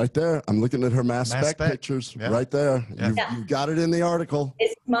awesome. Right there. I'm looking at her mass spec pictures right there. Yeah. You've got it in the article.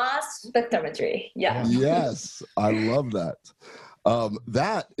 It's mass spectrometry. Yeah. Yes. I love that.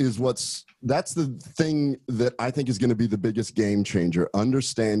 That's the thing that I think is going to be the biggest game changer.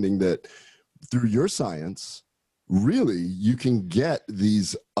 Understanding that through your science, really, you can get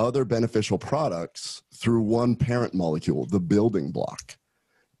these other beneficial products through one parent molecule, the building block.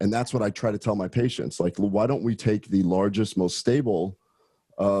 And that's what I try to tell my patients. Like, why don't we take the largest, most stable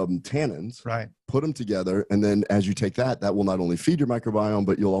tannins, put them together, and then as you take that will not only feed your microbiome,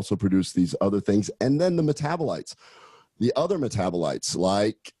 but you'll also produce these other things. And then the metabolites, the other metabolites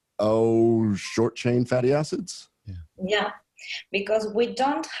like, short chain fatty acids. Yeah, because we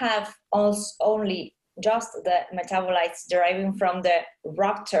don't have only just the metabolites deriving from the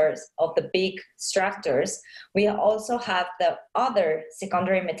ruptures of the big structures. We also have the other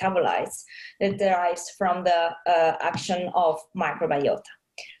secondary metabolites that derives from the action of microbiota.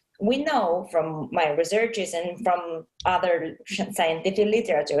 We know from my researches and from other scientific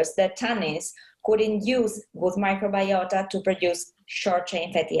literatures that tannins could induce good microbiota to produce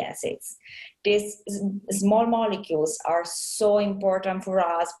short-chain fatty acids. These small molecules are so important for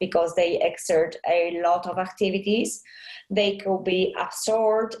us because they exert a lot of activities. They could be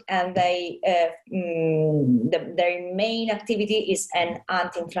absorbed, and their main activity is an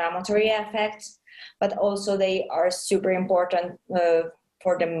anti-inflammatory effect, but also they are super important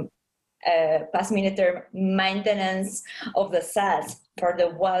for the plasminogen maintenance of the cells, for the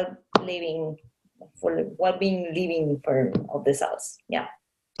well-being living of the cells. Yeah.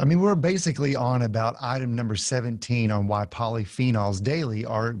 I mean, we're basically on about item number 17 on why polyphenols daily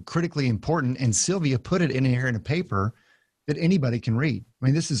are critically important. And Sylvia put it in here in a paper that anybody can read. I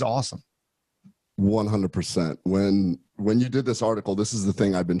mean, this is awesome. 100%. When you did this article, this is the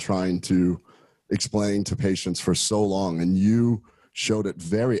thing I've been trying to explain to patients for so long, and you showed it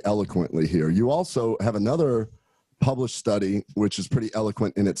very eloquently here. You also have another published study, which is pretty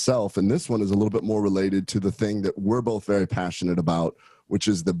eloquent in itself. And this one is a little bit more related to the thing that we're both very passionate about, which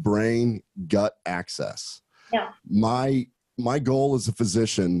is the brain-gut axis. Yeah. My goal as a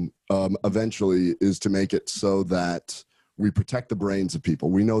physician eventually is to make it so that we protect the brains of people.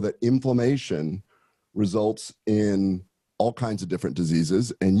 We know that inflammation results in all kinds of different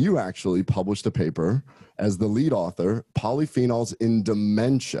diseases. And you actually published a paper as the lead author, Polyphenols in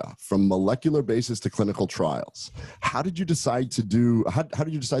Dementia, from molecular basis to clinical trials. How did you decide to do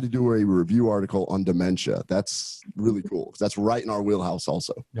a review article on dementia? That's really cool, because that's right in our wheelhouse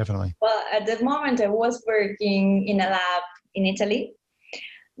also. Definitely. Well, at that moment I was working in a lab in Italy.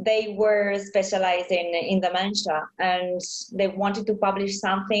 They were specialized in dementia, and they wanted to publish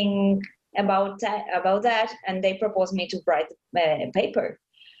something about that, and they proposed me to write a paper.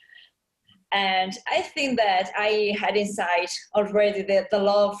 And I think that I had inside already the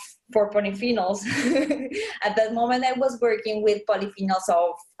love for polyphenols. At that moment, I was working with polyphenols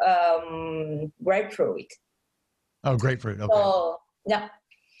of grapefruit. Oh, grapefruit. Okay. So, yeah.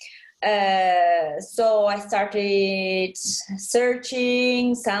 So I started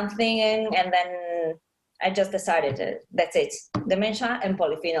searching something, and then I just decided that's it, dementia and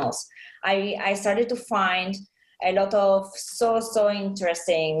polyphenols. I started to find a lot of so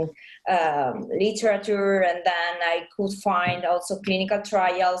interesting literature, and then I could find also clinical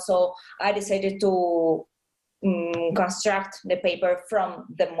trials. So I decided to construct the paper from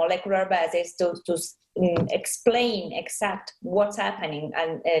the molecular basis to explain exact what's happening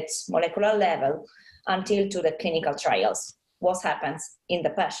at molecular level until to the clinical trials, what happens in the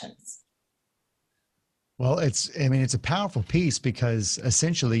patients. Well, it's a powerful piece, because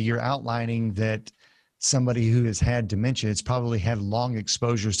essentially you're outlining that somebody who has had dementia, it's probably had long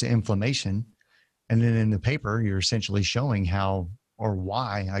exposures to inflammation. And then in the paper, you're essentially showing how or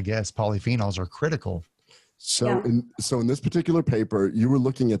why, I guess, polyphenols are critical. So in this particular paper, you were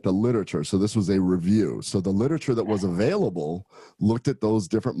looking at the literature. So this was a review. So the literature that was available looked at those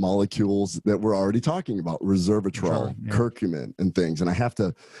different molecules that we're already talking about, resveratrol, curcumin, and things. And I have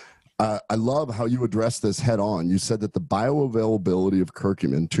to, I love how you address this head on. You said that the bioavailability of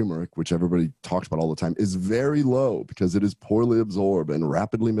curcumin, turmeric, which everybody talks about all the time, is very low because it is poorly absorbed and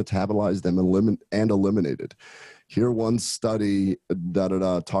rapidly metabolized and eliminated. Here, one study,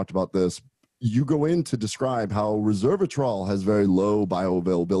 talked about this. You go in to describe how resveratrol has very low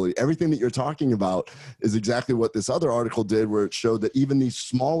bioavailability. Everything that you're talking about is exactly what this other article did, where it showed that even these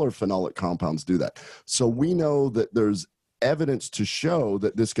smaller phenolic compounds do that. So we know that there's evidence to show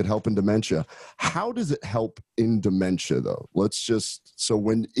that this could help in dementia. How does it help in dementia, though? So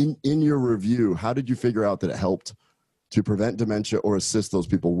when in your review, how did you figure out that it helped to prevent dementia or assist those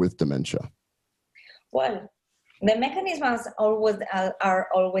people with dementia? Well, the mechanisms are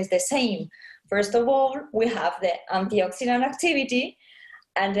always the same. First of all, we have the antioxidant activity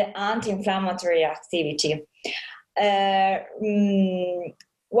and the anti-inflammatory activity.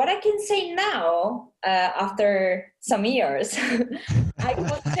 What I can say now, after some years, I could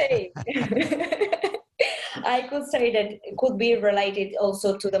say that it could be related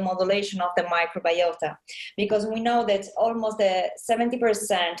also to the modulation of the microbiota, because we know that almost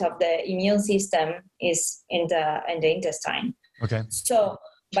 70% of the immune system is in the intestine. Okay. So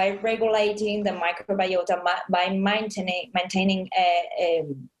by regulating the microbiota, by maintaining a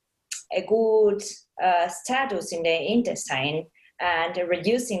good status in the intestine and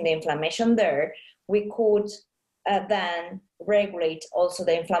reducing the inflammation there, we could then regulate also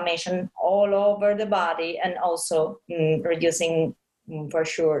the inflammation all over the body, and also for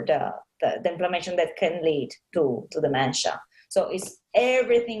sure the inflammation that can lead to dementia. So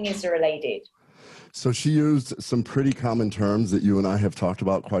everything is related. So she used some pretty common terms that you and I have talked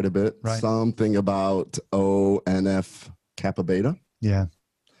about quite a bit. Right. Something about ONF kappa beta. Yeah.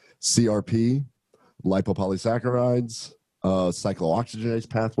 CRP, lipopolysaccharides, cyclooxygenase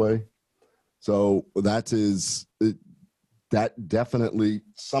pathway. So that definitely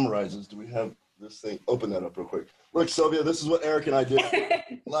summarizes. Do we have this thing? Open that up real quick. Look, Sylvia, this is what Eric and I did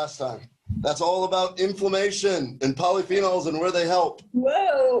last time. That's all about inflammation and polyphenols and where they help.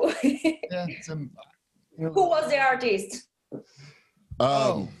 Whoa. Yeah. Who was the artist?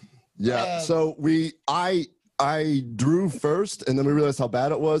 So I drew first, and then we realized how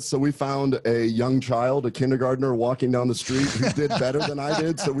bad it was. So we found a young child, a kindergartner, walking down the street who did better than I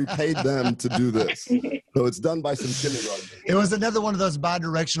did. So we paid them to do this. So it's done by some kindergartners. It was another one of those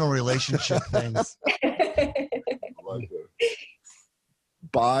bi-directional relationship things.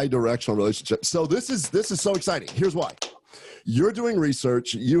 Bi-directional relationship. So this is so exciting. Here's why. You're doing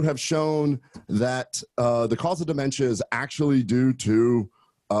research. You have shown that the cause of dementia is actually due to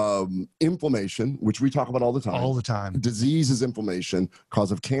inflammation, which we talk about all the time. All the time. Disease is inflammation.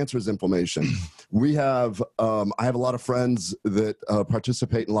 Cause of cancer is inflammation. We have, I have a lot of friends that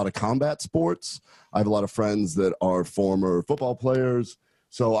participate in a lot of combat sports. I have a lot of friends that are former football players.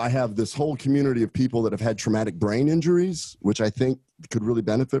 So I have this whole community of people that have had traumatic brain injuries, which I think could really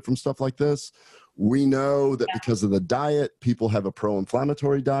benefit from stuff like this. We know that because of the diet, people have a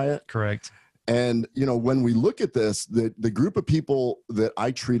pro-inflammatory diet. Correct. And, when we look at this, the group of people that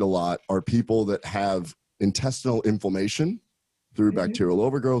I treat a lot are people that have intestinal inflammation through bacterial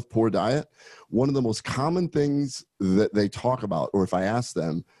overgrowth, poor diet. One of the most common things that they talk about, or if I ask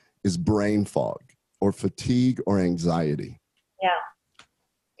them, is brain fog or fatigue or anxiety. Yeah.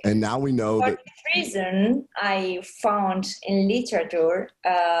 And now we know For that. this reason, I found in literature,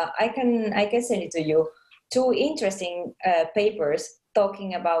 I can send it to you, 2 interesting papers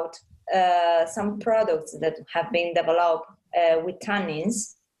talking about some products that have been developed with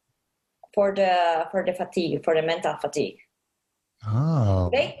tannins for the fatigue, for the mental fatigue. Oh.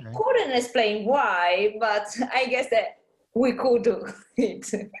 They couldn't explain why, but I guess that we could do it.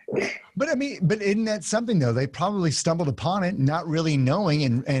 But isn't that something though? They probably stumbled upon it, not really knowing.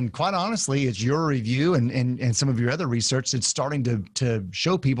 And quite honestly, it's your review and some of your other research that's starting to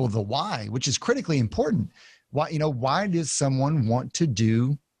show people the why, which is critically important. Why does someone want to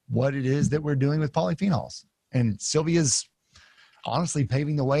do what it is that we're doing with polyphenols? And Sylvia's honestly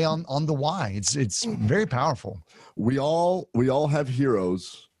paving the way on the why. It's very powerful. We all have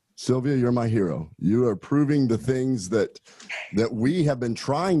heroes. Sylvia, you're my hero. You are proving the things that we have been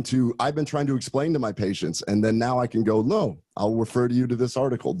I've been trying to explain to my patients. And then now I can go, no, I'll refer to you to this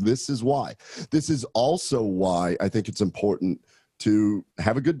article. This is why. This is also why I think it's important to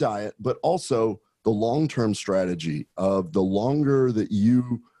have a good diet, but also the long-term strategy of the longer that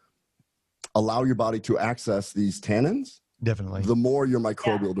you allow your body to access these tannins, Definitely. the more your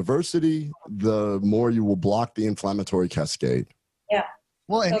microbial diversity, the more you will block the inflammatory cascade. Yeah.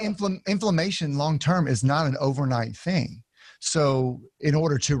 Well, and inflammation long term is not an overnight thing. So in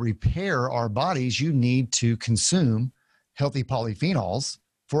order to repair our bodies, you need to consume healthy polyphenols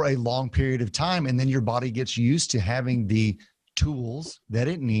for a long period of time. And then your body gets used to having the tools that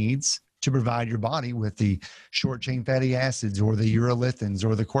it needs to provide your body with the short chain fatty acids or the urolithins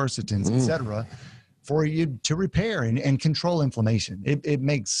or the quercetins, et cetera, for you to repair and control inflammation. It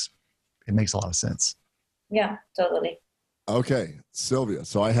makes a lot of sense. Yeah, totally. Okay, Sylvia.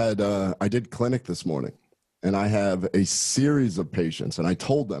 So I did clinic this morning, and I have a series of patients, and I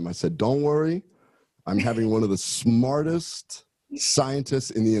told them, I said, don't worry, I'm having one of the smartest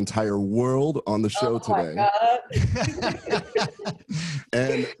scientists in the entire world on the show today. My God.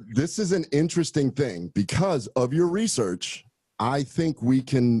 And this is an interesting thing because of your research. I think we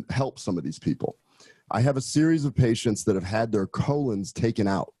can help some of these people. I have a series of patients that have had their colons taken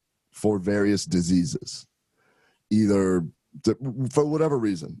out for various diseases. Either for whatever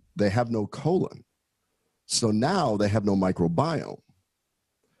reason, they have no colon. So now they have no microbiome.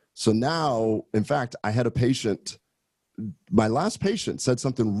 So now, in fact, I had a patient, my last patient said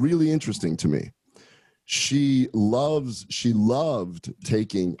something really interesting to me. She loved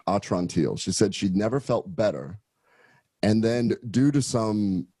taking Atrantil. She said she'd never felt better. And then due to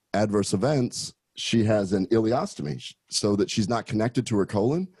some adverse events, she has an ileostomy so that she's not connected to her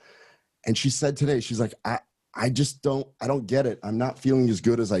colon. And she said today, she's like, I don't get it. I'm not feeling as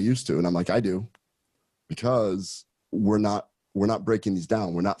good as I used to. And I'm like, I do, because we're not breaking these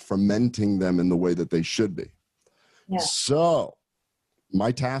down. We're not fermenting them in the way that they should be. Yeah. So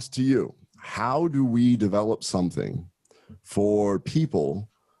my task to you, how do we develop something for people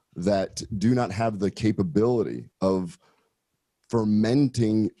that do not have the capability of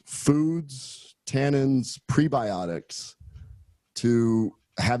fermenting foods, tannins, prebiotics to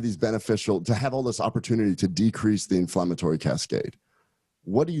have these beneficial, to have all this opportunity to decrease the inflammatory cascade?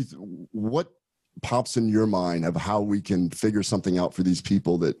 What pops in your mind of how we can figure something out for these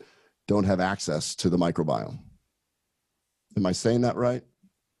people that don't have access to the microbiome? Am I saying that right?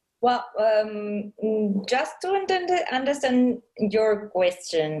 Well, just to understand your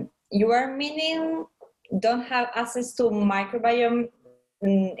question, you are meaning don't have access to microbiome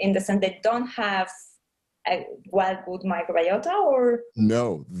in the sense they don't have a good microbiota, or?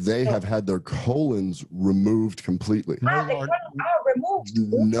 No, they have had their colons removed completely. The colons are removed.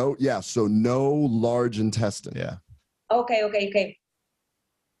 No, yeah, so no large intestine. Yeah. Okay.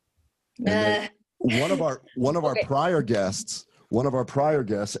 One of our prior guests,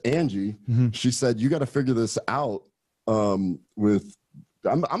 Angie, she said, you got to figure this out with,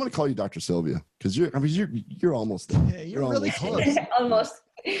 I'm going to call you Dr. Sylvia, because you're almost there. Yeah, you're really close. Almost.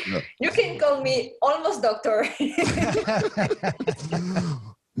 Yeah. You can call me almost doctor.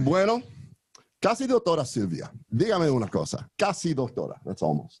 Bueno, casi doctora Sylvia. Dígame una cosa. Casi doctora. That's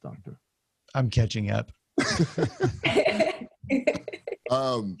almost doctor. I'm catching up.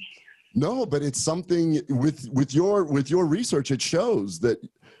 No, but it's something with your research. It shows that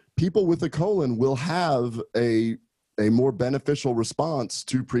people with a colon will have a more beneficial response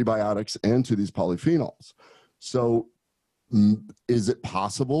to prebiotics and to these polyphenols. So is it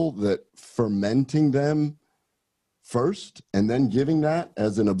possible that fermenting them first and then giving that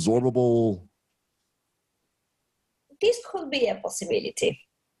as an absorbable? This could be a possibility.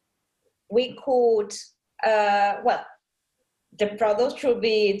 We could, the product should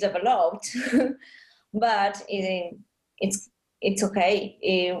be developed, but it's okay.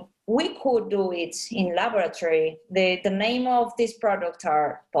 We could do it in laboratory. The name of this product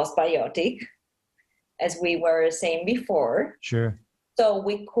are postbiotic, as we were saying before. Sure. So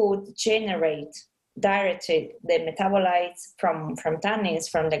we could generate directly the metabolites from tannins,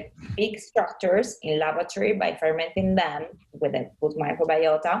 from the big structures in laboratory by fermenting them with a good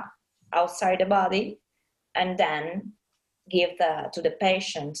microbiota outside the body, and then give to the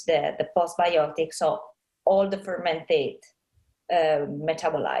patient the postbiotics, so all the fermented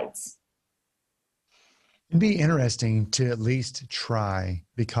metabolites. It'd be interesting to at least try,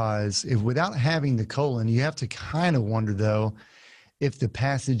 because if without having the colon, you have to kind of wonder though if the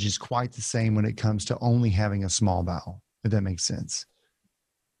passage is quite the same when it comes to only having a small bowel, if that makes sense.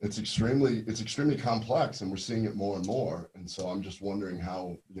 It's extremely complex, and we're seeing it more and more. And so I'm just wondering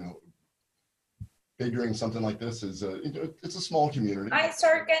how, figuring something like this is it's a small community. I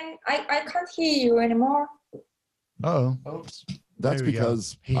can't hear you anymore. Oh. Oops. That's There we go.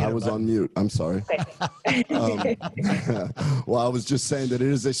 because He hit I a was button. on mute. I'm sorry. Well, I was just saying that it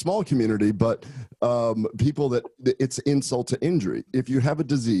is a small community, but people that it's insult to injury. If you have a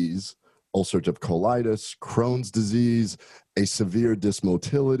disease ulcerative colitis, Crohn's disease, a severe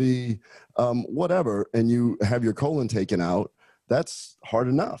dysmotility, whatever, and you have your colon taken out, that's hard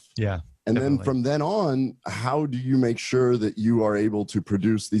enough. Yeah. And definitely. then from then on, how do you make sure that you are able to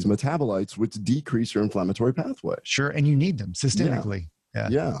produce these metabolites which decrease your inflammatory pathway? Sure. And you need them systemically.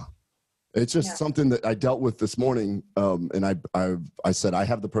 Yeah. It's just something that I dealt with this morning. And I said, I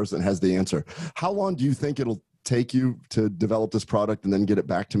have the person that has the answer. How long do you think it'll take you to develop this product and then get it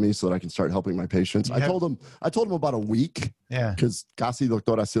back to me so that I can start helping my patients? I told him about a week. Yeah. Because casi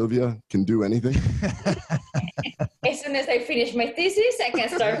doctora Silvia can do anything. As soon as I finish my thesis, I can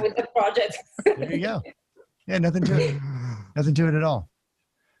start with the project. There you go. Yeah, nothing to it. Nothing to it at all.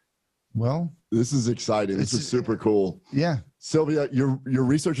 Well, this is exciting. This is super cool. Yeah. Silvia, your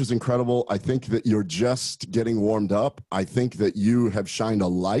research is incredible. I think that you're just getting warmed up. I think that you have shined a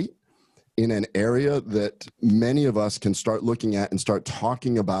light in an area that many of us can start looking at and start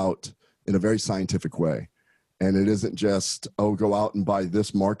talking about in a very scientific way. And it isn't just, oh, go out and buy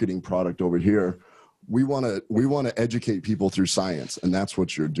this marketing product over here. We want to educate people through science, and that's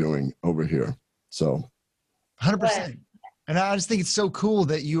what you're doing over here. So 100%. And I just think it's so cool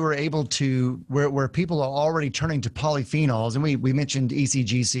that you were able to, where people are already turning to polyphenols, and we mentioned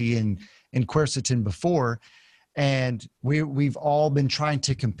ECGC and quercetin before, and we've all been trying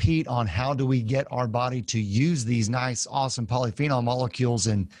to compete on how do we get our body to use these nice, awesome polyphenol molecules.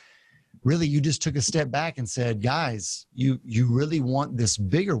 And really, you just took a step back and said, guys, you really want this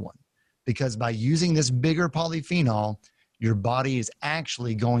bigger one, because by using this bigger polyphenol, your body is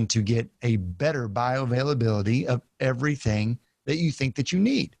actually going to get a better bioavailability of everything that you think that you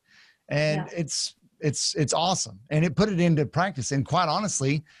need. And it's awesome. And it put it into practice. And quite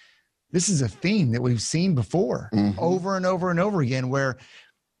honestly, this is a theme that we've seen before over and over and over again, where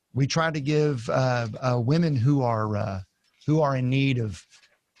we try to give women who are in need of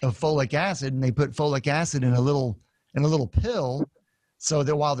folic acid, and they put folic acid in a little pill, so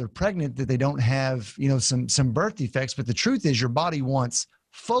that while they're pregnant, that they don't have, some birth defects. But the truth is, your body wants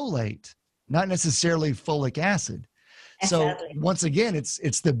folate, not necessarily folic acid. Exactly. So once again,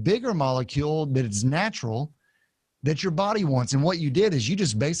 it's the bigger molecule that is natural that your body wants. And what you did is you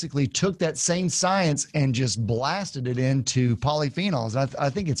just basically took that same science and just blasted it into polyphenols. I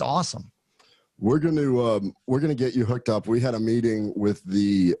think it's awesome. We're gonna get you hooked up. We had a meeting with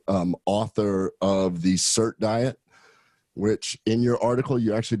the author of the SIRT diet, which in your article,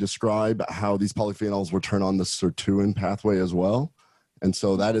 you actually describe how these polyphenols will turn on the sirtuin pathway as well. And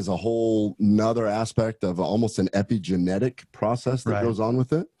so that is a whole nother aspect of almost an epigenetic process that goes on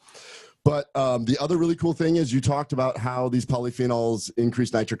with it. But the other really cool thing is you talked about how these polyphenols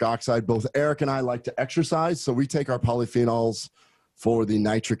increase nitric oxide. Both Eric and I like to exercise, so we take our polyphenols for the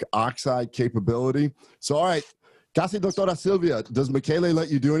nitric oxide capability. So, all right, casi doctora Silvia, does Michele let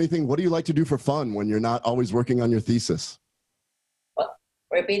you do anything? What do you like to do for fun when you're not always working on your thesis?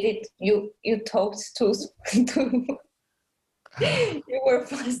 Repeat it. You talked too. You were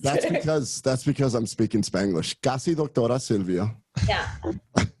faster. That's because I'm speaking Spanglish. Casi doctora Silvia. Yeah.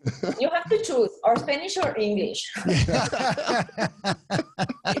 You have to choose, or Spanish or English.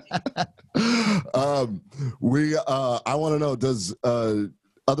 I want to know, does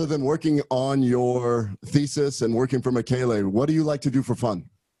other than working on your thesis and working for Michele, what do you like to do for fun?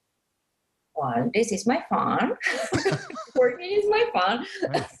 Well, this is my fun. Working is my fun.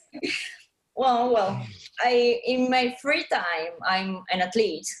 Well, in my free time, I'm an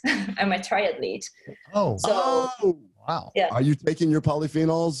athlete. I'm a triathlete. Oh, so, wow. Yeah. Are you taking your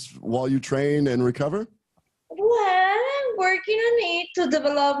polyphenols while you train and recover? Well, I'm working on it to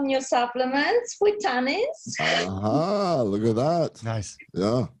develop new supplements with tannins. Look at that. Nice.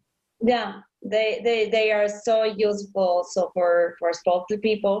 Yeah. Yeah, they are so useful for sporty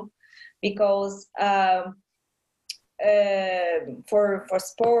people, because for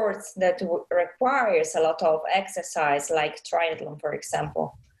sports that requires a lot of exercise, like triathlon, for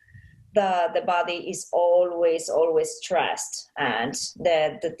example, the body is always stressed, and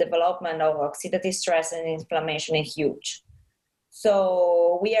the development of oxidative stress and inflammation is huge.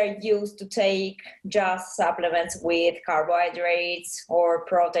 So we are used to take just supplements with carbohydrates or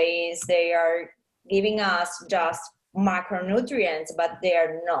proteins. They are giving us just macronutrients, but they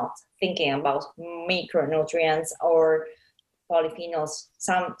are not thinking about micronutrients or polyphenols,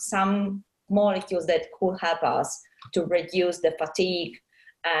 some molecules that could help us to reduce the fatigue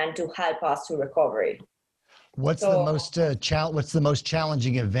and to help us to recovery. What's the most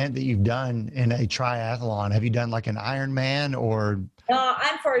challenging event that you've done in a triathlon? Have you done like an Ironman or? No,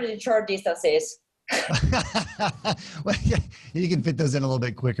 I'm for the short distances. Well, yeah, you can fit those in a little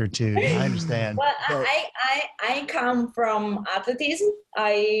bit quicker too. I understand. Well, I come from athleticism.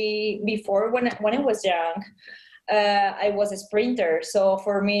 Before when I was young, I was a sprinter. So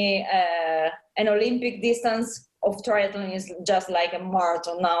for me, an Olympic distance of triathlon is just like a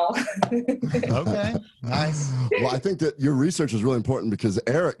marathon now. Okay, nice. Well, I think that your research is really important because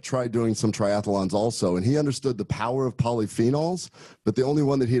Eric tried doing some triathlons also, and he understood the power of polyphenols, but the only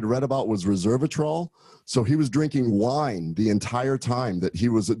one that he had read about was resveratrol. So he was drinking wine the entire time that he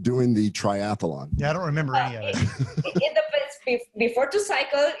was doing the triathlon. Yeah, I don't remember any of it. In the best before to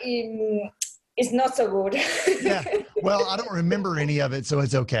cycle, it's not so good. Yeah, well, I don't remember any of it, so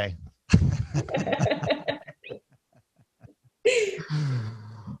it's okay.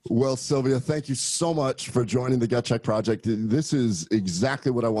 Well, Sylvia, thank you so much for joining the Gut Check Project. This is exactly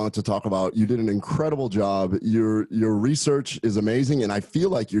what I wanted to talk about. You did an incredible job. Your research is amazing, and I feel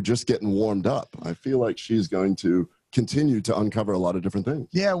like you're just getting warmed up. I feel like she's going to continue to uncover a lot of different things.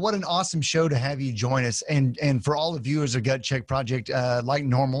 Yeah, what an awesome show to have you join us. And for all the viewers of Gut Check Project, like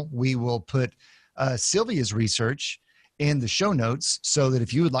normal, we will put Sylvia's research in the show notes so that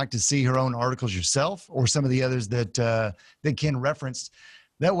if you would like to see her own articles yourself or some of the others that Ken referenced,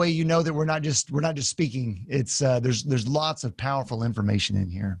 that way you know that we're not just speaking. It's there's lots of powerful information in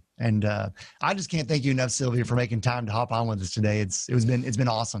here, and I just can't thank you enough, Sylvia, for making time to hop on with us today. It's been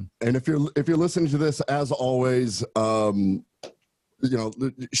awesome. And if you're listening to this, as always,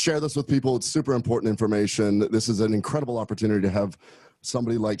 share this with people. It's super important information. This is an incredible opportunity to have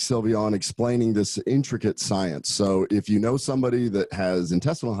somebody like Sylvia on explaining this intricate science. So if you know somebody that has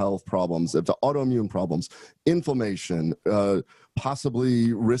intestinal health problems, if the autoimmune problems, inflammation,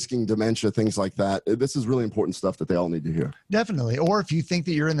 possibly risking dementia, things like that, this is really important stuff that they all need to hear. Definitely. Or if you think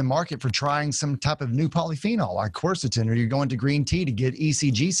that you're in the market for trying some type of new polyphenol like quercetin, or you're going to green tea to get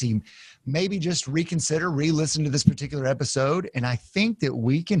ECGC, maybe just reconsider, re-listen to this particular episode. And I think that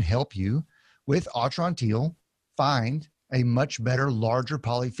we can help you with Atrantil find a much better, larger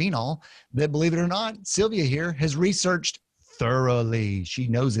polyphenol that, believe it or not, Sylvia here has researched thoroughly. She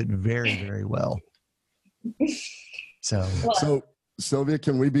knows it very, very well. So Sylvia,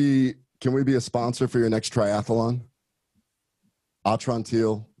 can we be a sponsor for your next triathlon?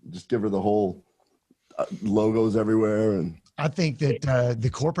 Atrantil, just give her the whole logos everywhere. And I think that the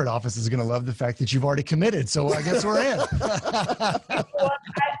corporate office is going to love the fact that you've already committed. So I guess we're in. Well,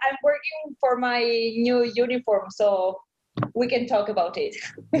 I'm working for my new uniform, so we can talk about it.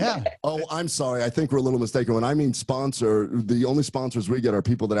 Yeah. Oh, I'm sorry. I think we're a little mistaken. When I mean sponsor, the only sponsors we get are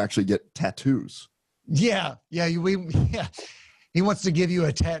people that actually get tattoos. Yeah. Yeah. He wants to give you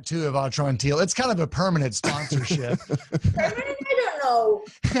a tattoo of Atrantil. It's kind of a permanent sponsorship. Permanent, I don't know.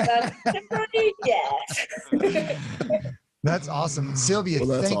 But temporary, yes. That's awesome. Sylvia,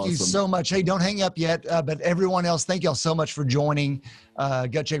 Well, thank you so much. Hey, don't hang up yet. But everyone else, thank y'all so much for joining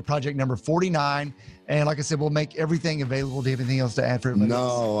Gut Check Project number 49. And like I said, we'll make everything available. Do you have anything else to add for everybody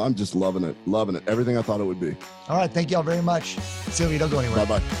else? No, I'm just loving it. Loving it. Everything I thought it would be. All right. Thank y'all very much. Sylvia, don't go anywhere.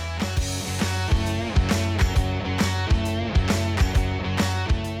 Bye-bye.